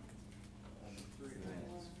time do I have? 3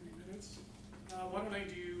 minutes. 3 minutes. Why don't I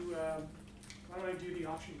do the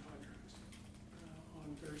option contracts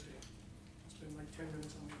on Thursday? I'll spend like 10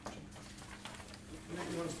 minutes on the option contracts. And if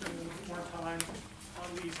you want to spend a little bit more time on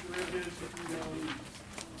these derivatives, if you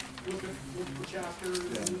look at the chapters,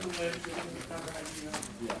 look at the list, you'll get a better idea.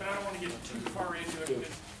 Yeah. But I don't want to get too far into it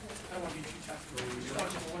because I don't want to be too technical. I just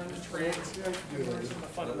want you to learn the trades, and learn some of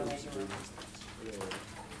the fundamentals around these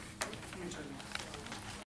things.